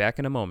 We'll be back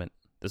in a moment.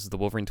 This is the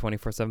Wolverine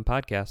 24/7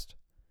 podcast.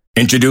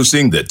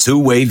 Introducing the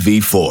two-way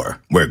V4,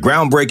 where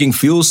groundbreaking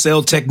fuel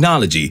cell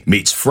technology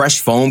meets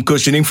fresh foam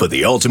cushioning for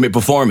the ultimate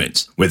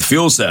performance. With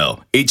fuel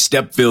cell, each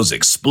step feels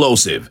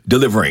explosive,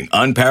 delivering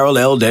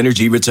unparalleled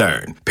energy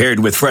return.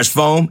 Paired with fresh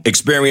foam,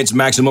 experience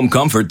maximum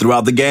comfort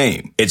throughout the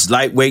game. Its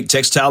lightweight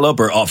textile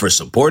upper offers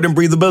support and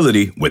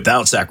breathability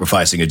without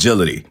sacrificing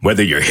agility.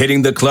 Whether you're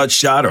hitting the clutch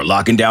shot or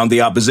locking down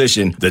the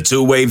opposition, the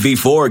two-way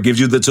V4 gives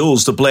you the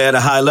tools to play at a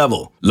high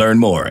level. Learn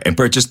more and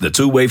purchase the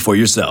two-way for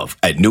yourself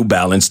at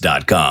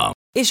newbalance.com.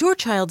 Is your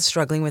child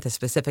struggling with a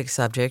specific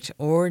subject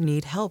or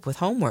need help with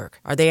homework?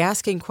 Are they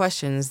asking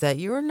questions that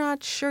you're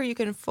not sure you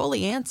can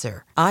fully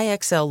answer?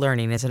 IXL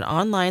Learning is an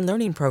online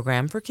learning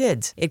program for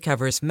kids. It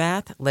covers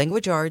math,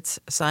 language arts,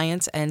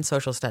 science, and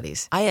social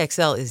studies.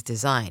 IXL is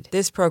designed.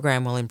 This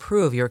program will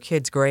improve your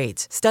kids'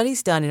 grades.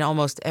 Studies done in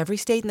almost every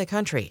state in the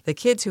country. The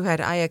kids who had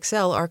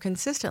IXL are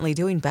consistently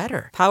doing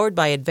better. Powered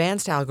by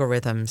advanced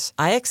algorithms,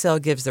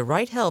 IXL gives the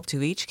right help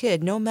to each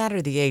kid no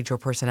matter the age or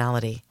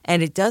personality.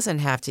 And it doesn't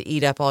have to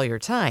eat up all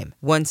your time.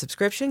 One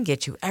subscription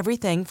gets you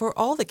everything for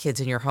all the kids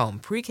in your home,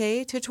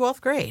 pre-K to 12th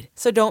grade.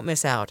 So don't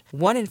miss out.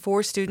 1 in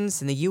 4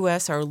 students in the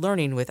U.S. are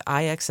learning with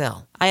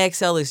IXL.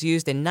 IXL is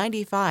used in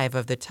 95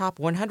 of the top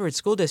 100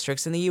 school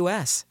districts in the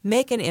U.S.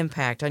 Make an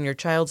impact on your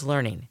child's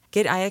learning.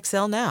 Get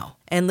IXL now.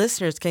 And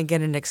listeners can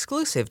get an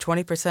exclusive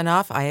 20%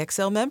 off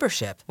IXL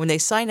membership when they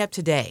sign up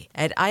today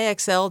at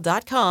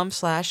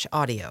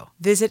IXL.com/audio.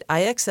 Visit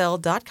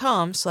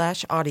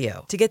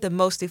IXL.com/audio to get the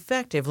most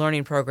effective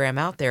learning program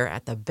out there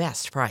at the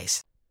best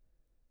price.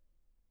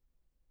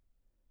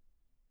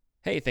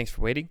 Hey, thanks for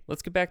waiting.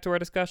 Let's get back to our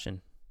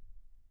discussion.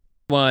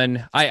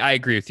 One, I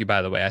agree with you,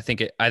 by the way. I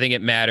think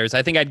it matters.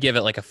 I think I'd give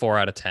it like a 4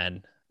 out of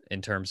 10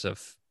 in terms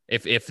of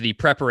if the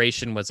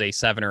preparation was a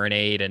 7 or an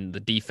 8 and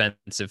the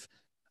defensive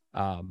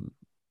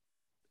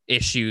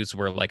issues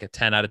were like a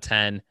 10 out of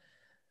 10,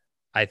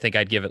 I think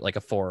I'd give it like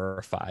a 4 or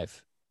a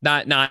 5.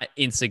 Not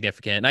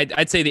insignificant.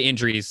 I'd say the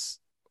injuries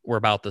were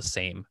about the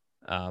same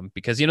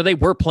because, they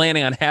were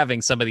planning on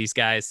having some of these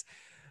guys,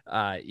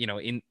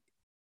 in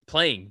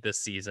playing this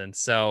season.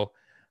 So,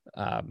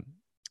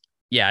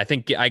 yeah, I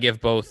think I give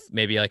both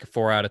maybe like a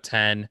 4 out of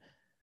 10.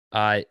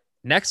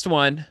 Next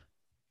one,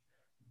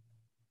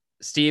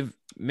 Steve,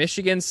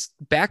 Michigan's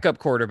backup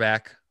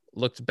quarterback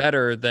looked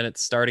better than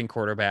its starting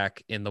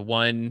quarterback in the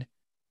one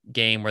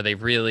game where they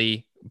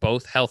really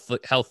both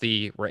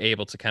healthy were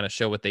able to kind of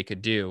show what they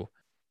could do.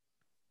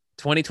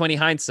 2020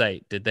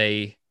 hindsight, did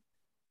they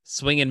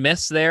swing and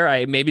miss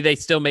there? Maybe they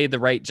still made the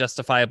right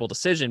justifiable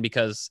decision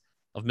because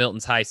of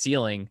Milton's high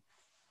ceiling.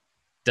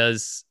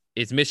 Is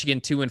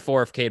Michigan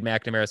 2-4 if Cade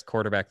McNamara's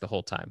quarterback the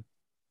whole time?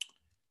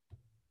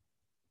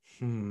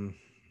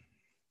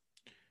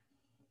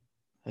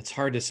 That's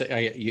hard to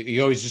say.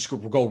 You always just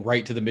go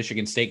right to the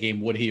Michigan State game.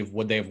 Would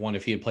they have won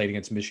if he had played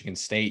against Michigan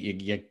State?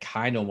 You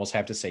kind of almost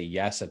have to say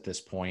yes at this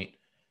point.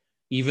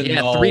 Even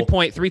though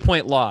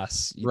 3-point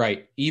loss.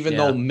 Right. Even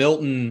though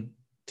Milton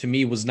to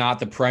me was not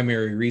the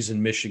primary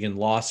reason Michigan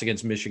lost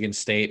against Michigan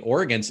State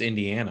or against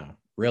Indiana,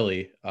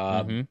 really.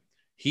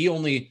 He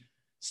only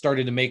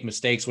started to make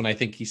mistakes when I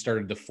think he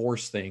started to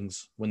force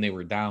things when they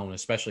were down,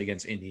 especially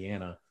against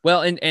Indiana.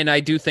 Well, and I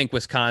do think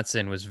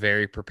Wisconsin was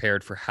very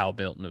prepared for how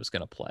Milton was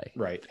going to play.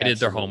 Right. They did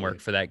their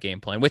homework for that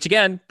game plan, which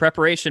again,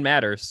 preparation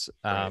matters.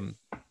 Right.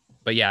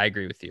 But yeah, I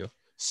agree with you.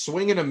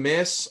 Swing and a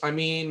miss. I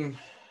mean,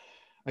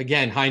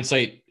 again,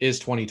 hindsight is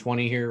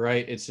 2020 here,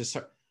 right? It's just,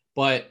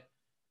 but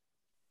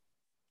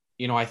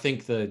I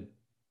think I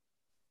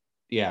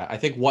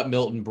think what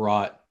Milton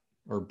brought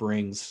or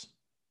brings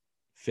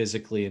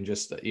physically and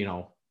just,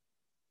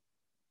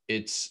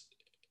 it's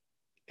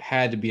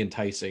had to be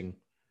enticing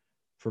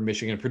for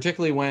Michigan,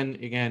 particularly when,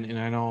 again, and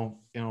I know,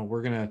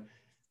 we're going to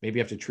maybe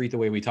have to treat the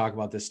way we talk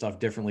about this stuff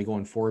differently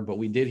going forward, but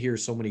we did hear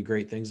so many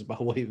great things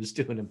about what he was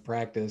doing in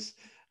practice.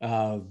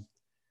 And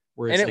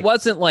it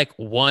wasn't like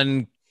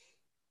one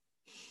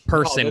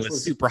person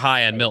was super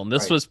high on Milton.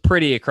 This was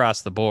pretty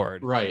across the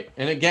board. Right.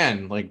 And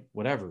again, like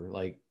whatever,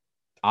 like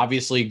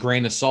obviously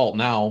grain of salt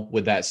now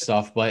with that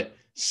stuff, but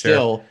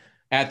still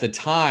at the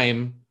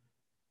time,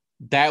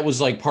 that was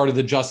like part of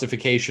the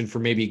justification for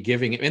maybe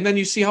giving it. And then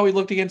you see how he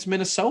looked against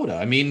Minnesota.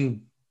 I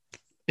mean,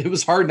 it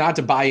was hard not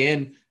to buy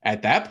in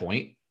at that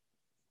point.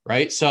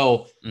 Right.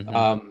 So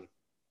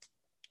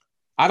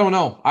I don't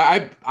know.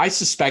 I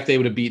suspect they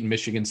would have beaten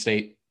Michigan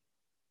State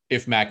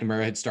if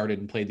McNamara had started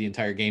and played the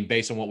entire game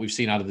based on what we've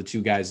seen out of the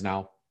two guys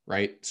now.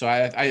 Right. So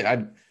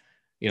I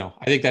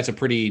think that's a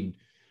pretty,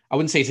 I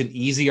wouldn't say it's an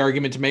easy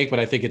argument to make, but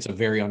I think it's a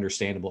very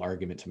understandable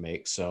argument to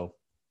make. So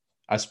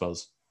I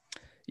suppose.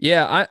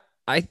 Yeah.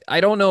 I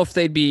don't know if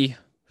they'd be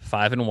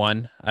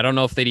 5-1. I don't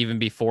know if they'd even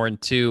be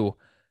 4-2.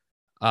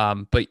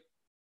 But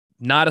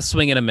not a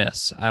swing and a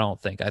miss. I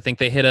don't think. I think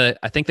they hit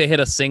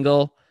a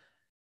single.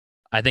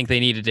 I think they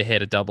needed to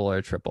hit a double or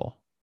a triple.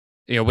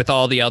 With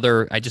all the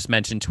other, I just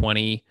mentioned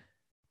 20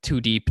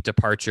 too deep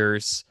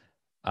departures.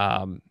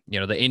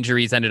 The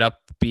injuries ended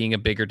up being a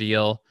bigger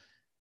deal.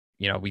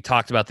 We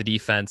talked about the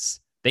defense.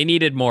 They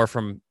needed more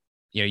from,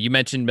 you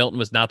mentioned Milton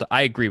was not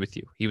I agree with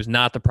you. He was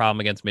not the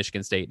problem against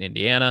Michigan State and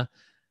Indiana.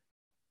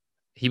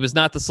 He was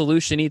not the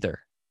solution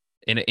either.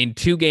 In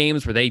 2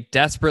 games where they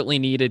desperately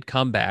needed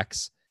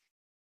comebacks,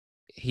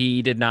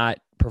 he did not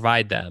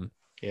provide them.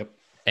 Yep.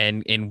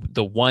 And in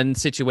the one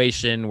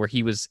situation where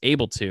he was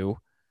able to,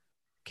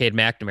 Cade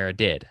McNamara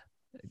did.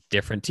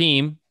 Different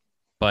team,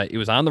 but it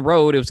was on the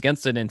road. It was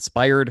against an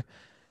inspired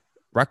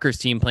Rutgers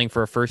team playing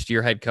for a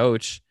first-year head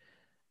coach,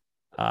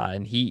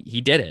 and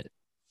he did it.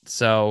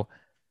 So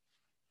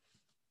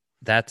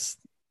that's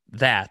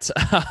that.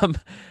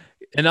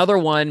 Another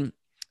one,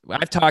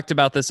 I've talked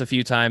about this a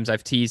few times.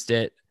 I've teased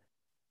it.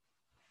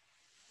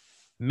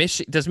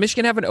 Does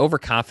Michigan have an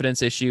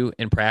overconfidence issue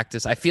in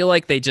practice? I feel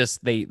like they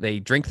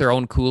drink their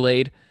own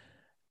Kool-Aid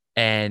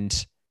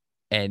and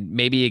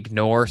maybe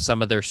ignore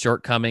some of their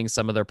shortcomings,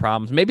 some of their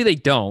problems. Maybe they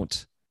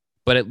don't,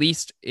 but at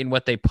least in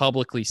what they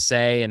publicly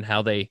say and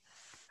how they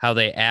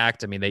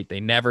act, I mean, they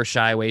never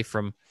shy away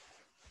from,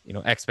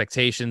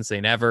 expectations.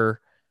 They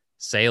never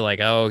say like,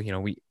 oh,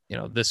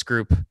 this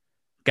group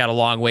got a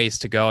long ways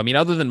to go. I mean,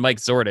 other than Mike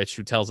Zordich,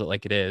 who tells it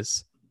like it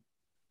is.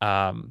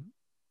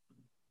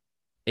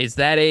 Is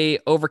that a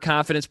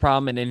overconfidence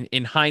problem? And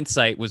in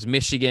hindsight, was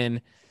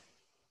Michigan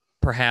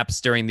perhaps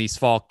during these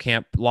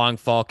long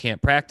fall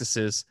camp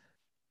practices,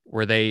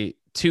 were they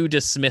too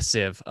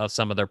dismissive of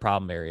some of their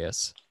problem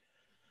areas?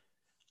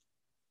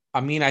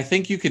 I mean, I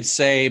think you could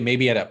say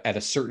maybe at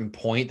a certain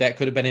point that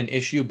could have been an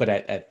issue, but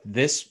at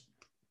this,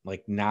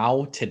 like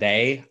now,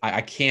 today,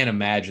 I can't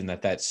imagine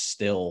that's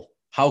still,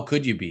 how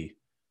could you be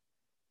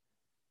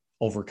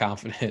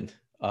overconfident?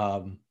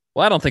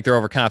 Well, I don't think they're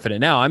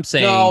overconfident now. I'm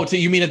saying... No,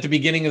 you mean at the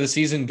beginning of the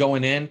season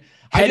going in?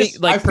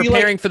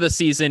 Preparing for the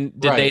season,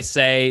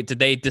 did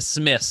they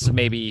dismiss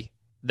maybe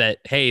that,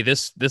 hey,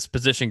 this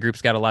position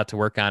group's got a lot to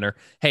work on, or,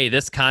 hey,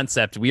 this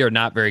concept we are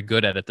not very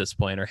good at this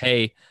point, or,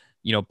 hey,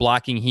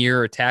 blocking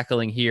here or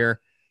tackling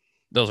here,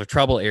 those are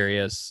trouble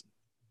areas.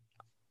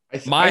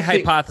 My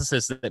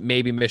hypothesis that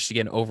maybe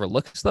Michigan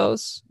overlooks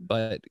those,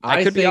 but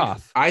I could be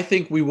off. I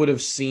think we would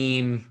have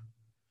seen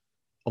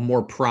a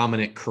more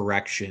prominent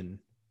correction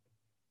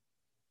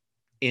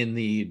in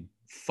the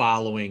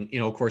following,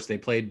 of course they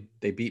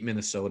beat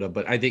Minnesota,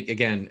 but I think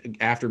again,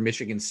 after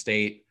Michigan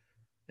State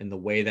and the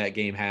way that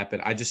game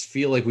happened, I just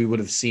feel like we would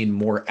have seen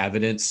more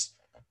evidence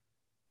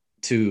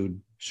to,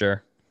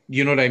 sure.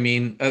 You know what I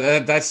mean?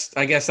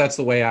 I guess that's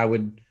the way I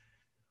would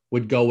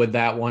go with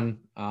that one.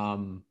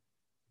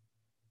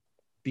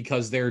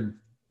 Because they're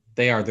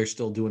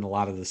still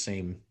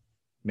doing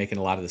making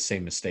a lot of the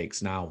same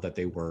mistakes now that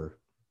they were,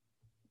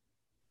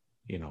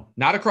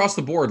 not across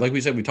the board. Like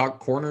we said, we talked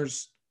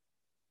corners.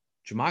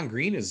 Jamon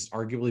Green has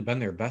arguably been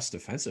their best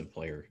defensive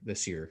player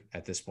this year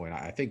at this point.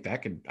 I think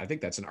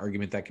that's an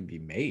argument that can be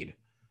made.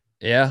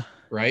 Yeah.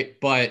 Right.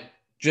 But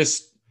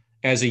just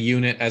as a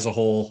unit, as a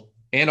whole,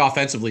 and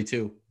offensively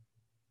too,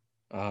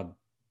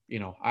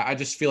 I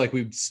just feel like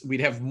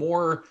we'd have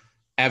more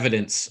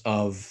evidence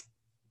of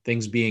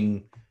things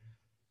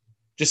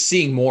just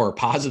seeing more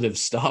positive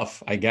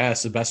stuff, I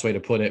guess the best way to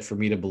put it, for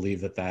me to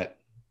believe that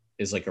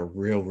is like a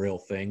real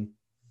thing.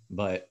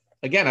 But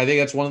again, I think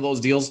that's one of those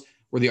deals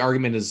where the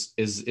argument is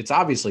it's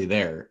obviously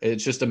there.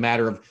 It's just a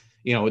matter of,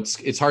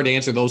 it's hard to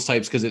answer those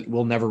types because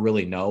we'll never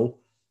really know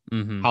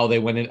how they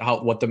went in,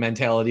 what the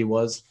mentality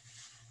was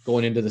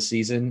going into the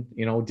season.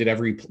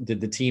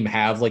 Did the team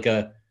have like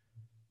a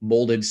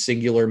molded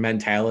singular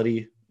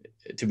mentality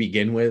to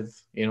begin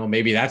with?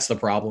 Maybe that's the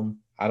problem.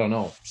 I don't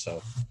know.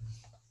 So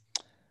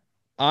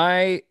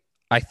I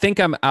think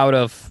I'm out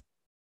of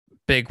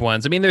big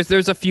ones. I mean,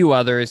 there's a few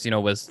others,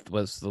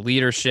 was the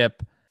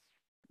leadership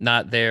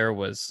not there?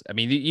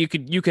 You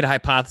could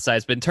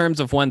hypothesize, but in terms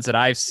of ones that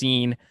I've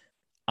seen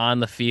on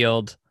the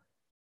field,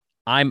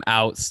 I'm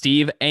out.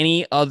 Steve,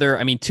 any other?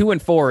 I mean,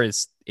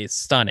 2-4 is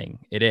stunning.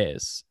 It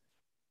is.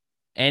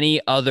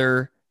 Any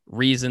other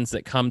reasons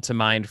that come to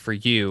mind for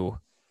you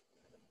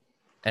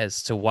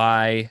as to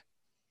why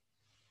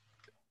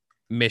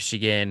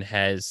Michigan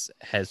has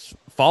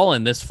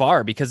fallen this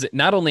far? Because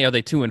not only are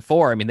they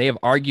 2-4, I mean, they have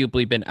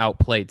arguably been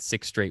outplayed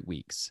 6 straight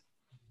weeks.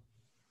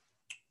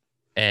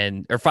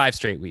 Or 5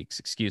 straight weeks,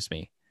 excuse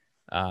me.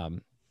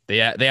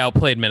 They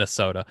outplayed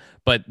Minnesota,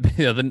 but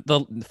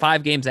the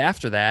 5 games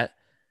after that,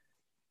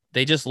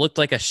 they just looked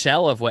like a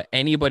shell of what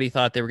anybody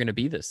thought they were going to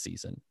be this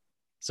season.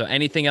 So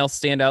anything else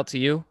stand out to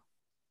you?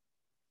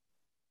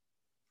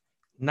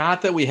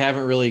 Not that we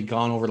haven't really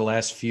gone over the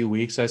last few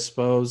weeks, I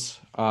suppose.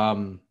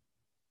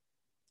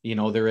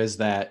 There is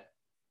that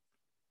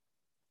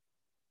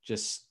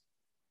just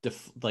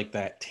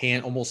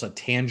almost a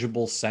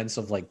tangible sense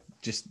of like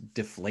just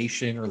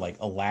deflation or like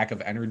a lack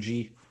of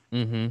energy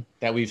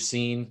that we've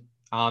seen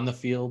on the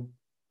field.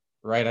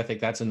 Right. I think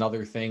that's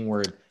another thing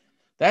where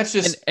that's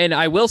just, and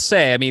I will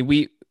say, I mean,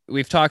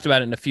 we've talked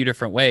about it in a few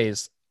different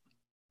ways.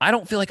 I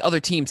don't feel like other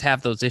teams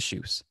have those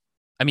issues.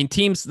 I mean,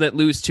 teams that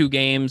lose 2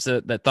 games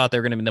that thought they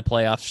were going to be in the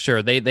playoffs,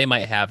 sure, they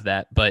might have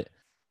that, but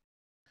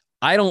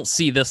I don't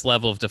see this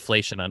level of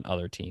deflation on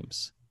other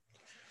teams.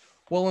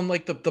 Well, and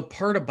like the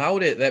part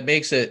about it that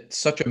makes it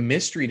such a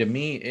mystery to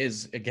me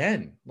is,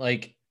 again,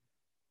 like,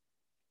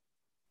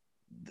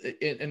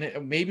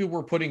 and maybe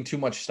we're putting too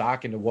much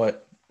stock into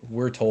what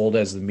we're told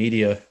as the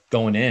media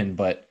going in,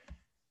 but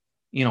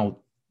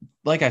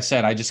like I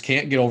said, I just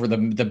can't get over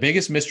the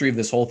biggest mystery of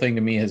this whole thing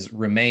to me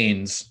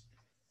remains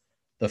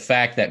the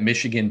fact that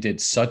Michigan did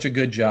such a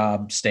good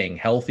job staying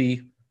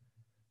healthy.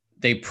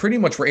 They pretty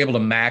much were able to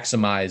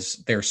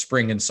maximize their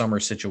spring and summer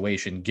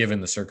situation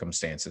given the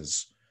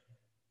circumstances.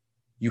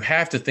 You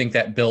have to think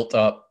that built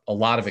up a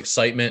lot of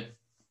excitement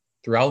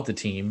throughout the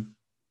team,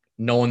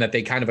 knowing that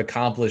they kind of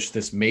accomplished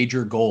this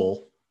major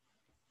goal,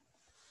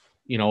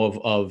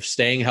 of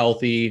staying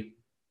healthy,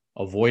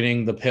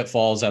 avoiding the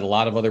pitfalls that a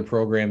lot of other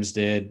programs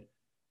did,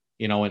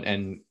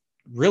 and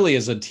really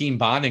as a team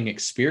bonding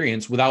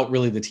experience without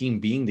really the team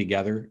being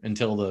together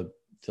until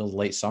the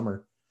late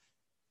summer.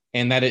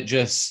 And that it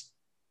just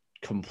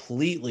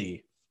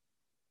completely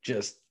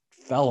just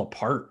fell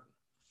apart.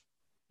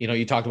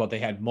 You talked about they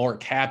had more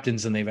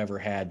captains than they've ever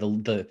had.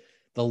 The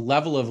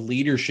level of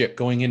leadership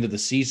going into the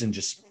season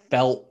just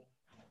felt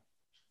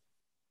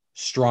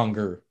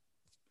stronger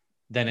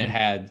than it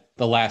had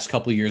the last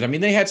couple of years. I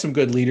mean, they had some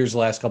good leaders the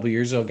last couple of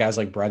years, though, guys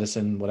like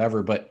Bredesen,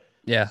 whatever, but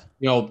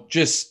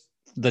just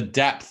the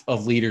depth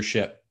of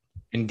leadership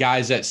and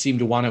guys that seem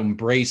to want to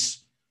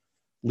embrace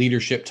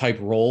leadership type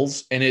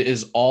roles. And it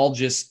is all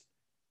just,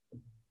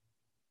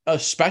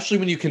 especially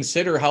when you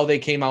consider how they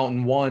came out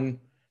and won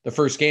the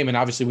first game. And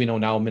obviously we know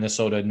now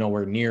Minnesota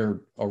nowhere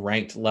near a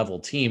ranked level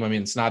team. I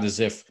mean, it's not as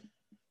if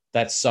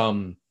that's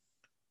some,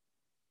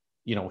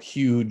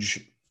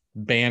 huge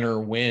banner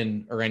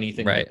win or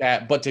anything like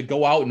that, but to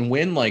go out and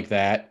win like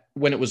that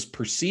when it was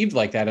perceived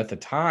like that at the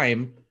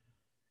time,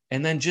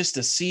 and then just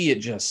to see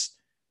it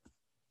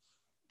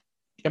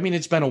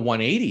it's been a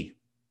 180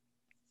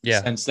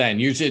 since then.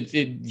 You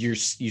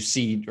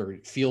see, or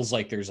it feels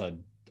like there's a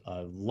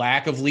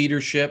lack of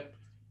leadership.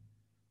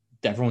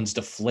 Everyone's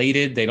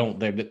deflated. They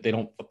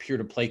don't appear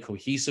to play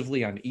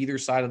cohesively on either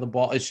side of the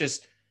ball. It's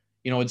just,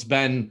 it's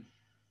been,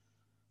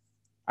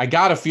 I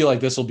gotta feel like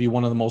this will be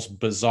one of the most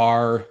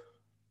bizarre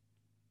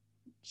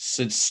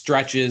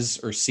stretches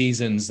or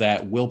seasons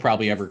that we'll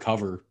probably ever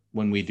cover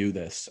when we do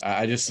this.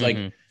 I just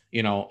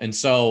and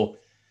so,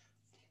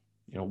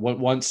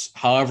 once,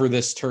 however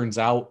this turns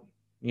out,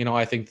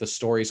 I think the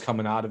stories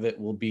coming out of it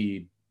will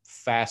be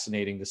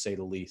fascinating to say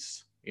the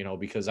least,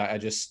 because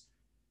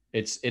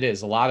it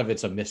is a lot of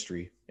it's a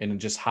mystery,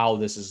 and just how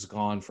this has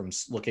gone from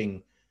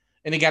looking.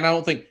 And again, I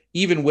don't think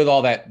even with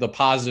all that, the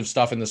positive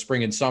stuff in the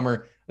spring and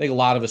summer, I think a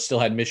lot of us still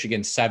had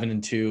Michigan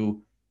 7-2,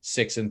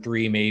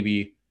 6-3,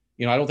 maybe.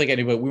 I don't think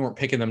we weren't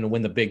picking them to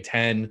win the Big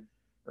Ten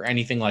or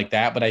anything like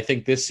that. But I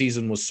think this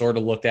season was sort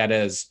of looked at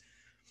as,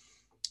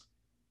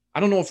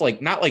 I don't know if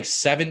not like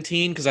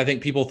 17, because I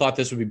think people thought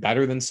this would be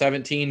better than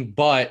 17,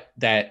 but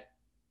that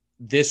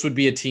this would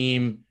be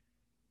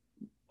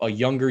a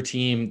younger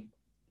team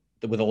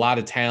with a lot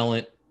of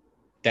talent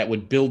that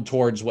would build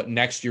towards what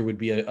next year would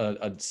be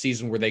a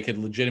season where they could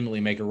legitimately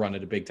make a run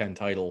at a Big Ten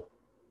title,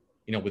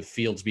 with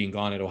Fields being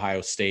gone at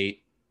Ohio State.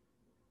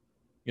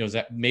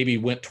 That maybe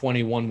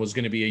 21 was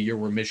going to be a year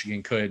where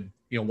Michigan could,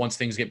 once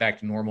things get back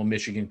to normal,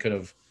 Michigan could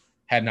have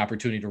had an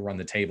opportunity to run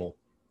the table,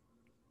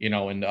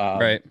 and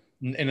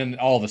then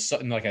all of a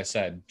sudden, like I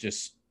said,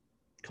 just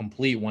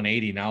complete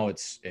 180. Now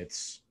it's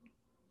it's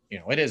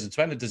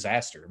been a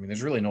disaster. I mean,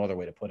 there's really no other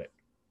way to put it.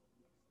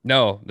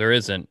 No, there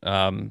isn't.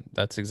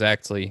 That's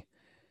exactly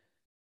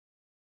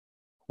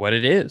what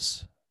it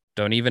is.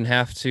 Don't even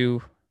have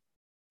to.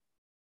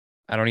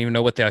 I don't even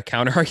know what the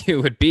counter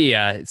argument would be.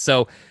 I've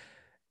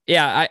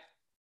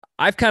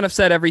kind of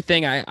said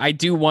everything. I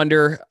do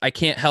wonder. I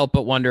can't help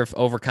but wonder if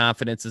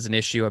overconfidence is an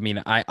issue. I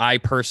mean, I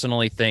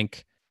personally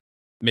think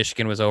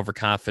Michigan was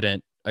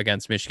overconfident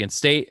against Michigan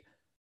State.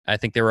 I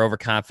think they were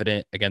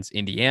overconfident against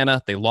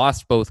Indiana. They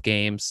lost both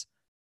games.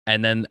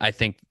 And then I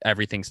think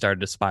everything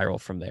started to spiral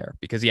from there.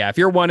 Because, if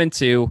you're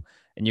 1-2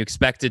 and you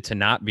expected to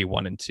not be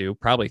 1-2,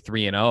 probably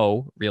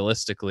 3-0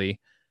 realistically,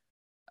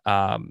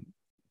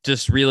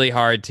 just really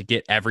hard to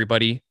get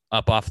everybody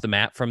up off the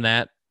mat from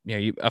that.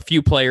 A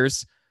few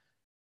players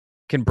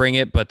can bring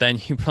it, but then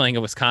you're playing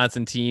a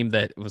Wisconsin team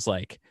that was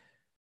like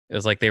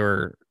they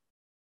were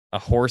a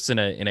horse in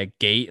a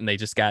gate, and they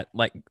just got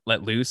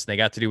let loose, and they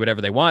got to do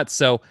whatever they want.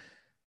 So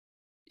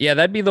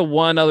that'd be the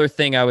one other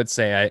thing I would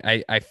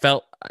say. I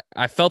felt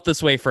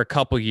this way for a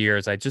couple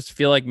years. I just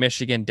feel like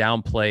Michigan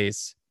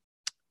downplays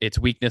its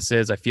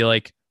weaknesses. I feel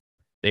like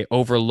they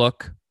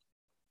overlook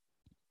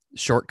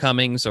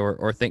shortcomings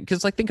or think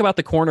about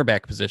the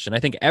cornerback position. I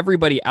think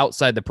everybody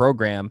outside the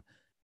program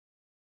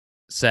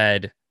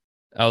said,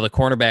 the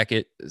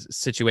cornerback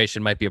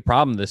situation might be a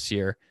problem this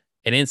year.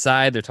 And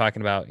inside, they're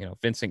talking about,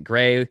 Vincent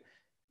Gray.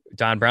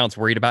 Don Brown's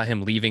worried about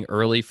him leaving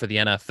early for the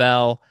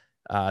NFL.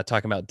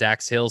 Talking about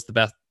Dax Hill's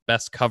the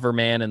best cover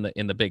man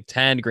in the Big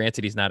Ten.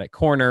 Granted, he's not at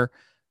corner,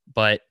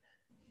 but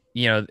then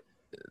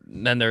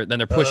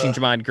they're pushing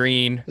Jamon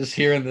Green. Just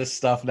hearing this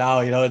stuff now,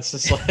 it's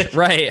just like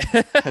right.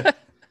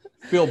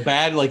 Feel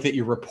bad like that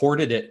you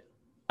reported it.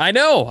 I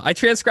know. I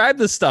transcribed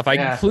this stuff.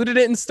 I included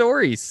it in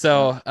stories.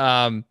 So,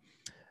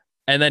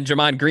 and then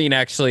Jamon Green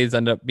actually has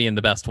ended up being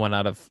the best one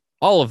out of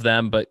all of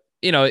them, but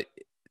it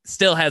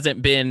still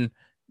hasn't been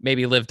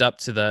maybe lived up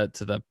to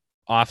the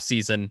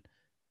off-season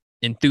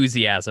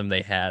enthusiasm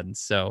they had.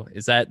 So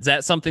is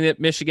that something that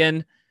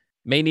Michigan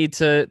may need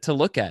to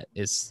look at?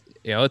 Is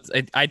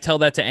I tell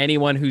that to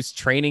anyone who's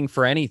training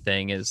for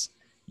anything, is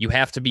you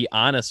have to be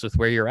honest with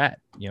where you're at.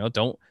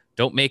 Don't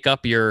make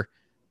up your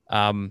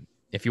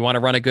if you want to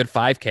run a good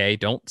 5K,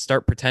 don't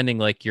start pretending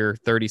like you're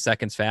 30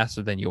 seconds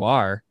faster than you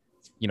are.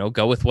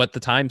 Go with what the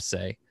times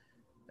say.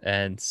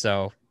 And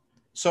so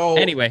So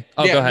anyway,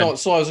 go ahead. No,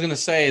 so I was gonna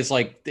say is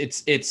like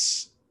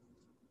it's,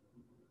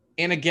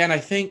 and again, I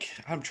think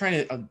I'm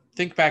trying to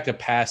think back to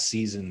past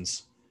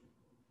seasons.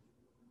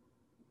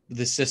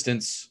 The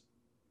assistants,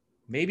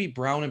 maybe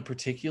Brown in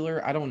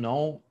particular, I don't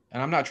know,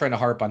 and I'm not trying to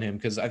harp on him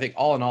because I think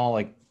all in all,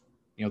 like,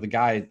 you know, the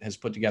guy has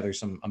put together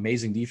some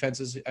amazing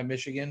defenses at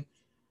Michigan,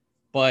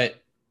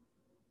 but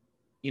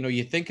you know,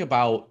 you think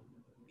about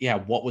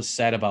what was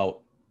said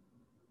about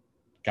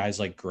guys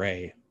like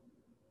Gray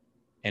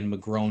and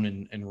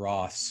McGrone and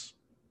Ross,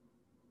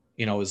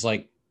 you know, is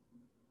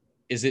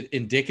it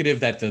indicative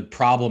that the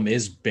problem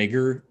is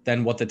bigger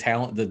than what the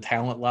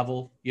talent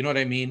level? You know what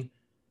I mean?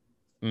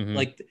 Mm-hmm.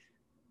 Like,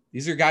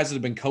 these are guys that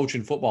have been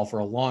coaching football for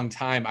a long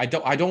time. I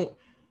don't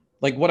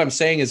like what I'm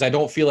saying is I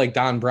don't feel like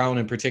Don Brown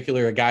in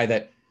particular, a guy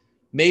that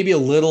maybe a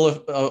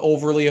little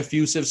overly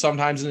effusive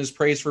sometimes in his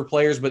praise for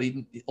players, but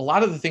a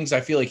lot of the things I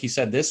feel like he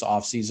said this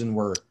offseason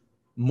were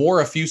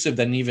more effusive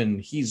than even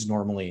he's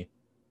normally.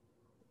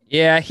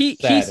 Yeah, he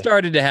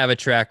started to have a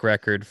track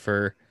record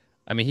for,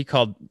 I mean, he's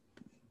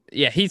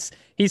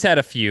had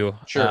a few.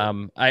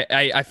 Sure.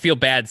 I feel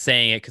bad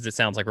saying it because it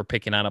sounds like we're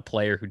picking on a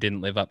player who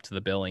didn't live up to the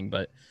billing,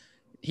 but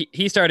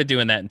he started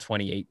doing that in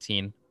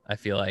 2018, I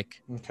feel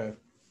like. Okay.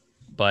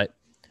 But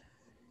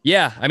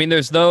yeah, I mean,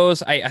 there's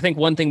those. I think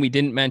one thing we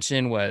didn't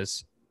mention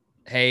was,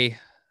 hey,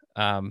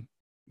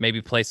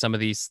 maybe play some of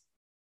these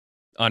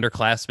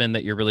underclassmen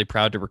that you're really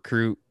proud to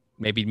recruit.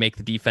 Maybe make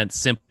the defense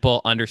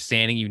simple,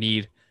 understanding you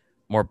need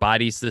more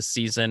bodies this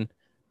season.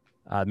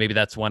 Maybe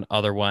that's one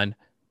other one.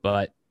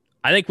 But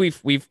I think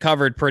we've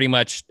covered pretty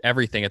much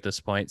everything at this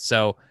point.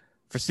 So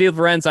for Steve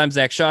Lorenz, I'm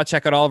Zach Shaw.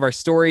 Check out all of our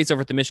stories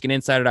over at the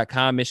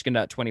MichiganInsider.com,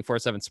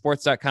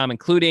 Michigan.247sports.com,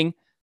 including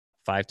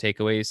 5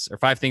 takeaways or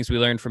 5 things we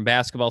learned from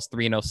basketball's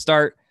 3-0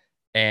 start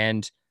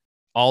and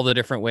all the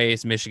different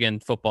ways Michigan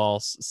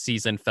football's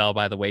season fell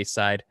by the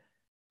wayside.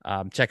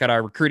 Check out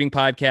our recruiting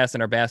podcast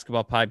and our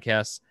basketball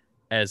podcasts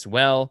as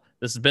well.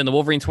 This has been the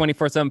Wolverine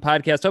 24/7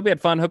 podcast. Hope you had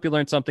fun. Hope you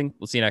learned something.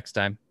 We'll see you next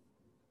time.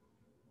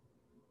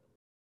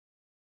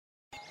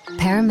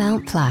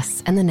 Paramount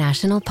Plus and the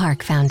National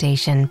Park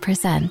Foundation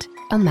present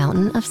A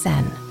Mountain of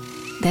Zen.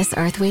 This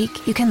Earth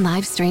Week, you can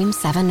live stream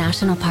 7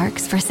 national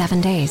parks for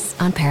 7 days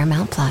on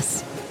Paramount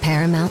Plus.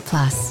 Paramount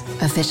Plus,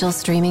 official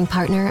streaming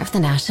partner of the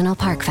National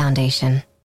Park Foundation.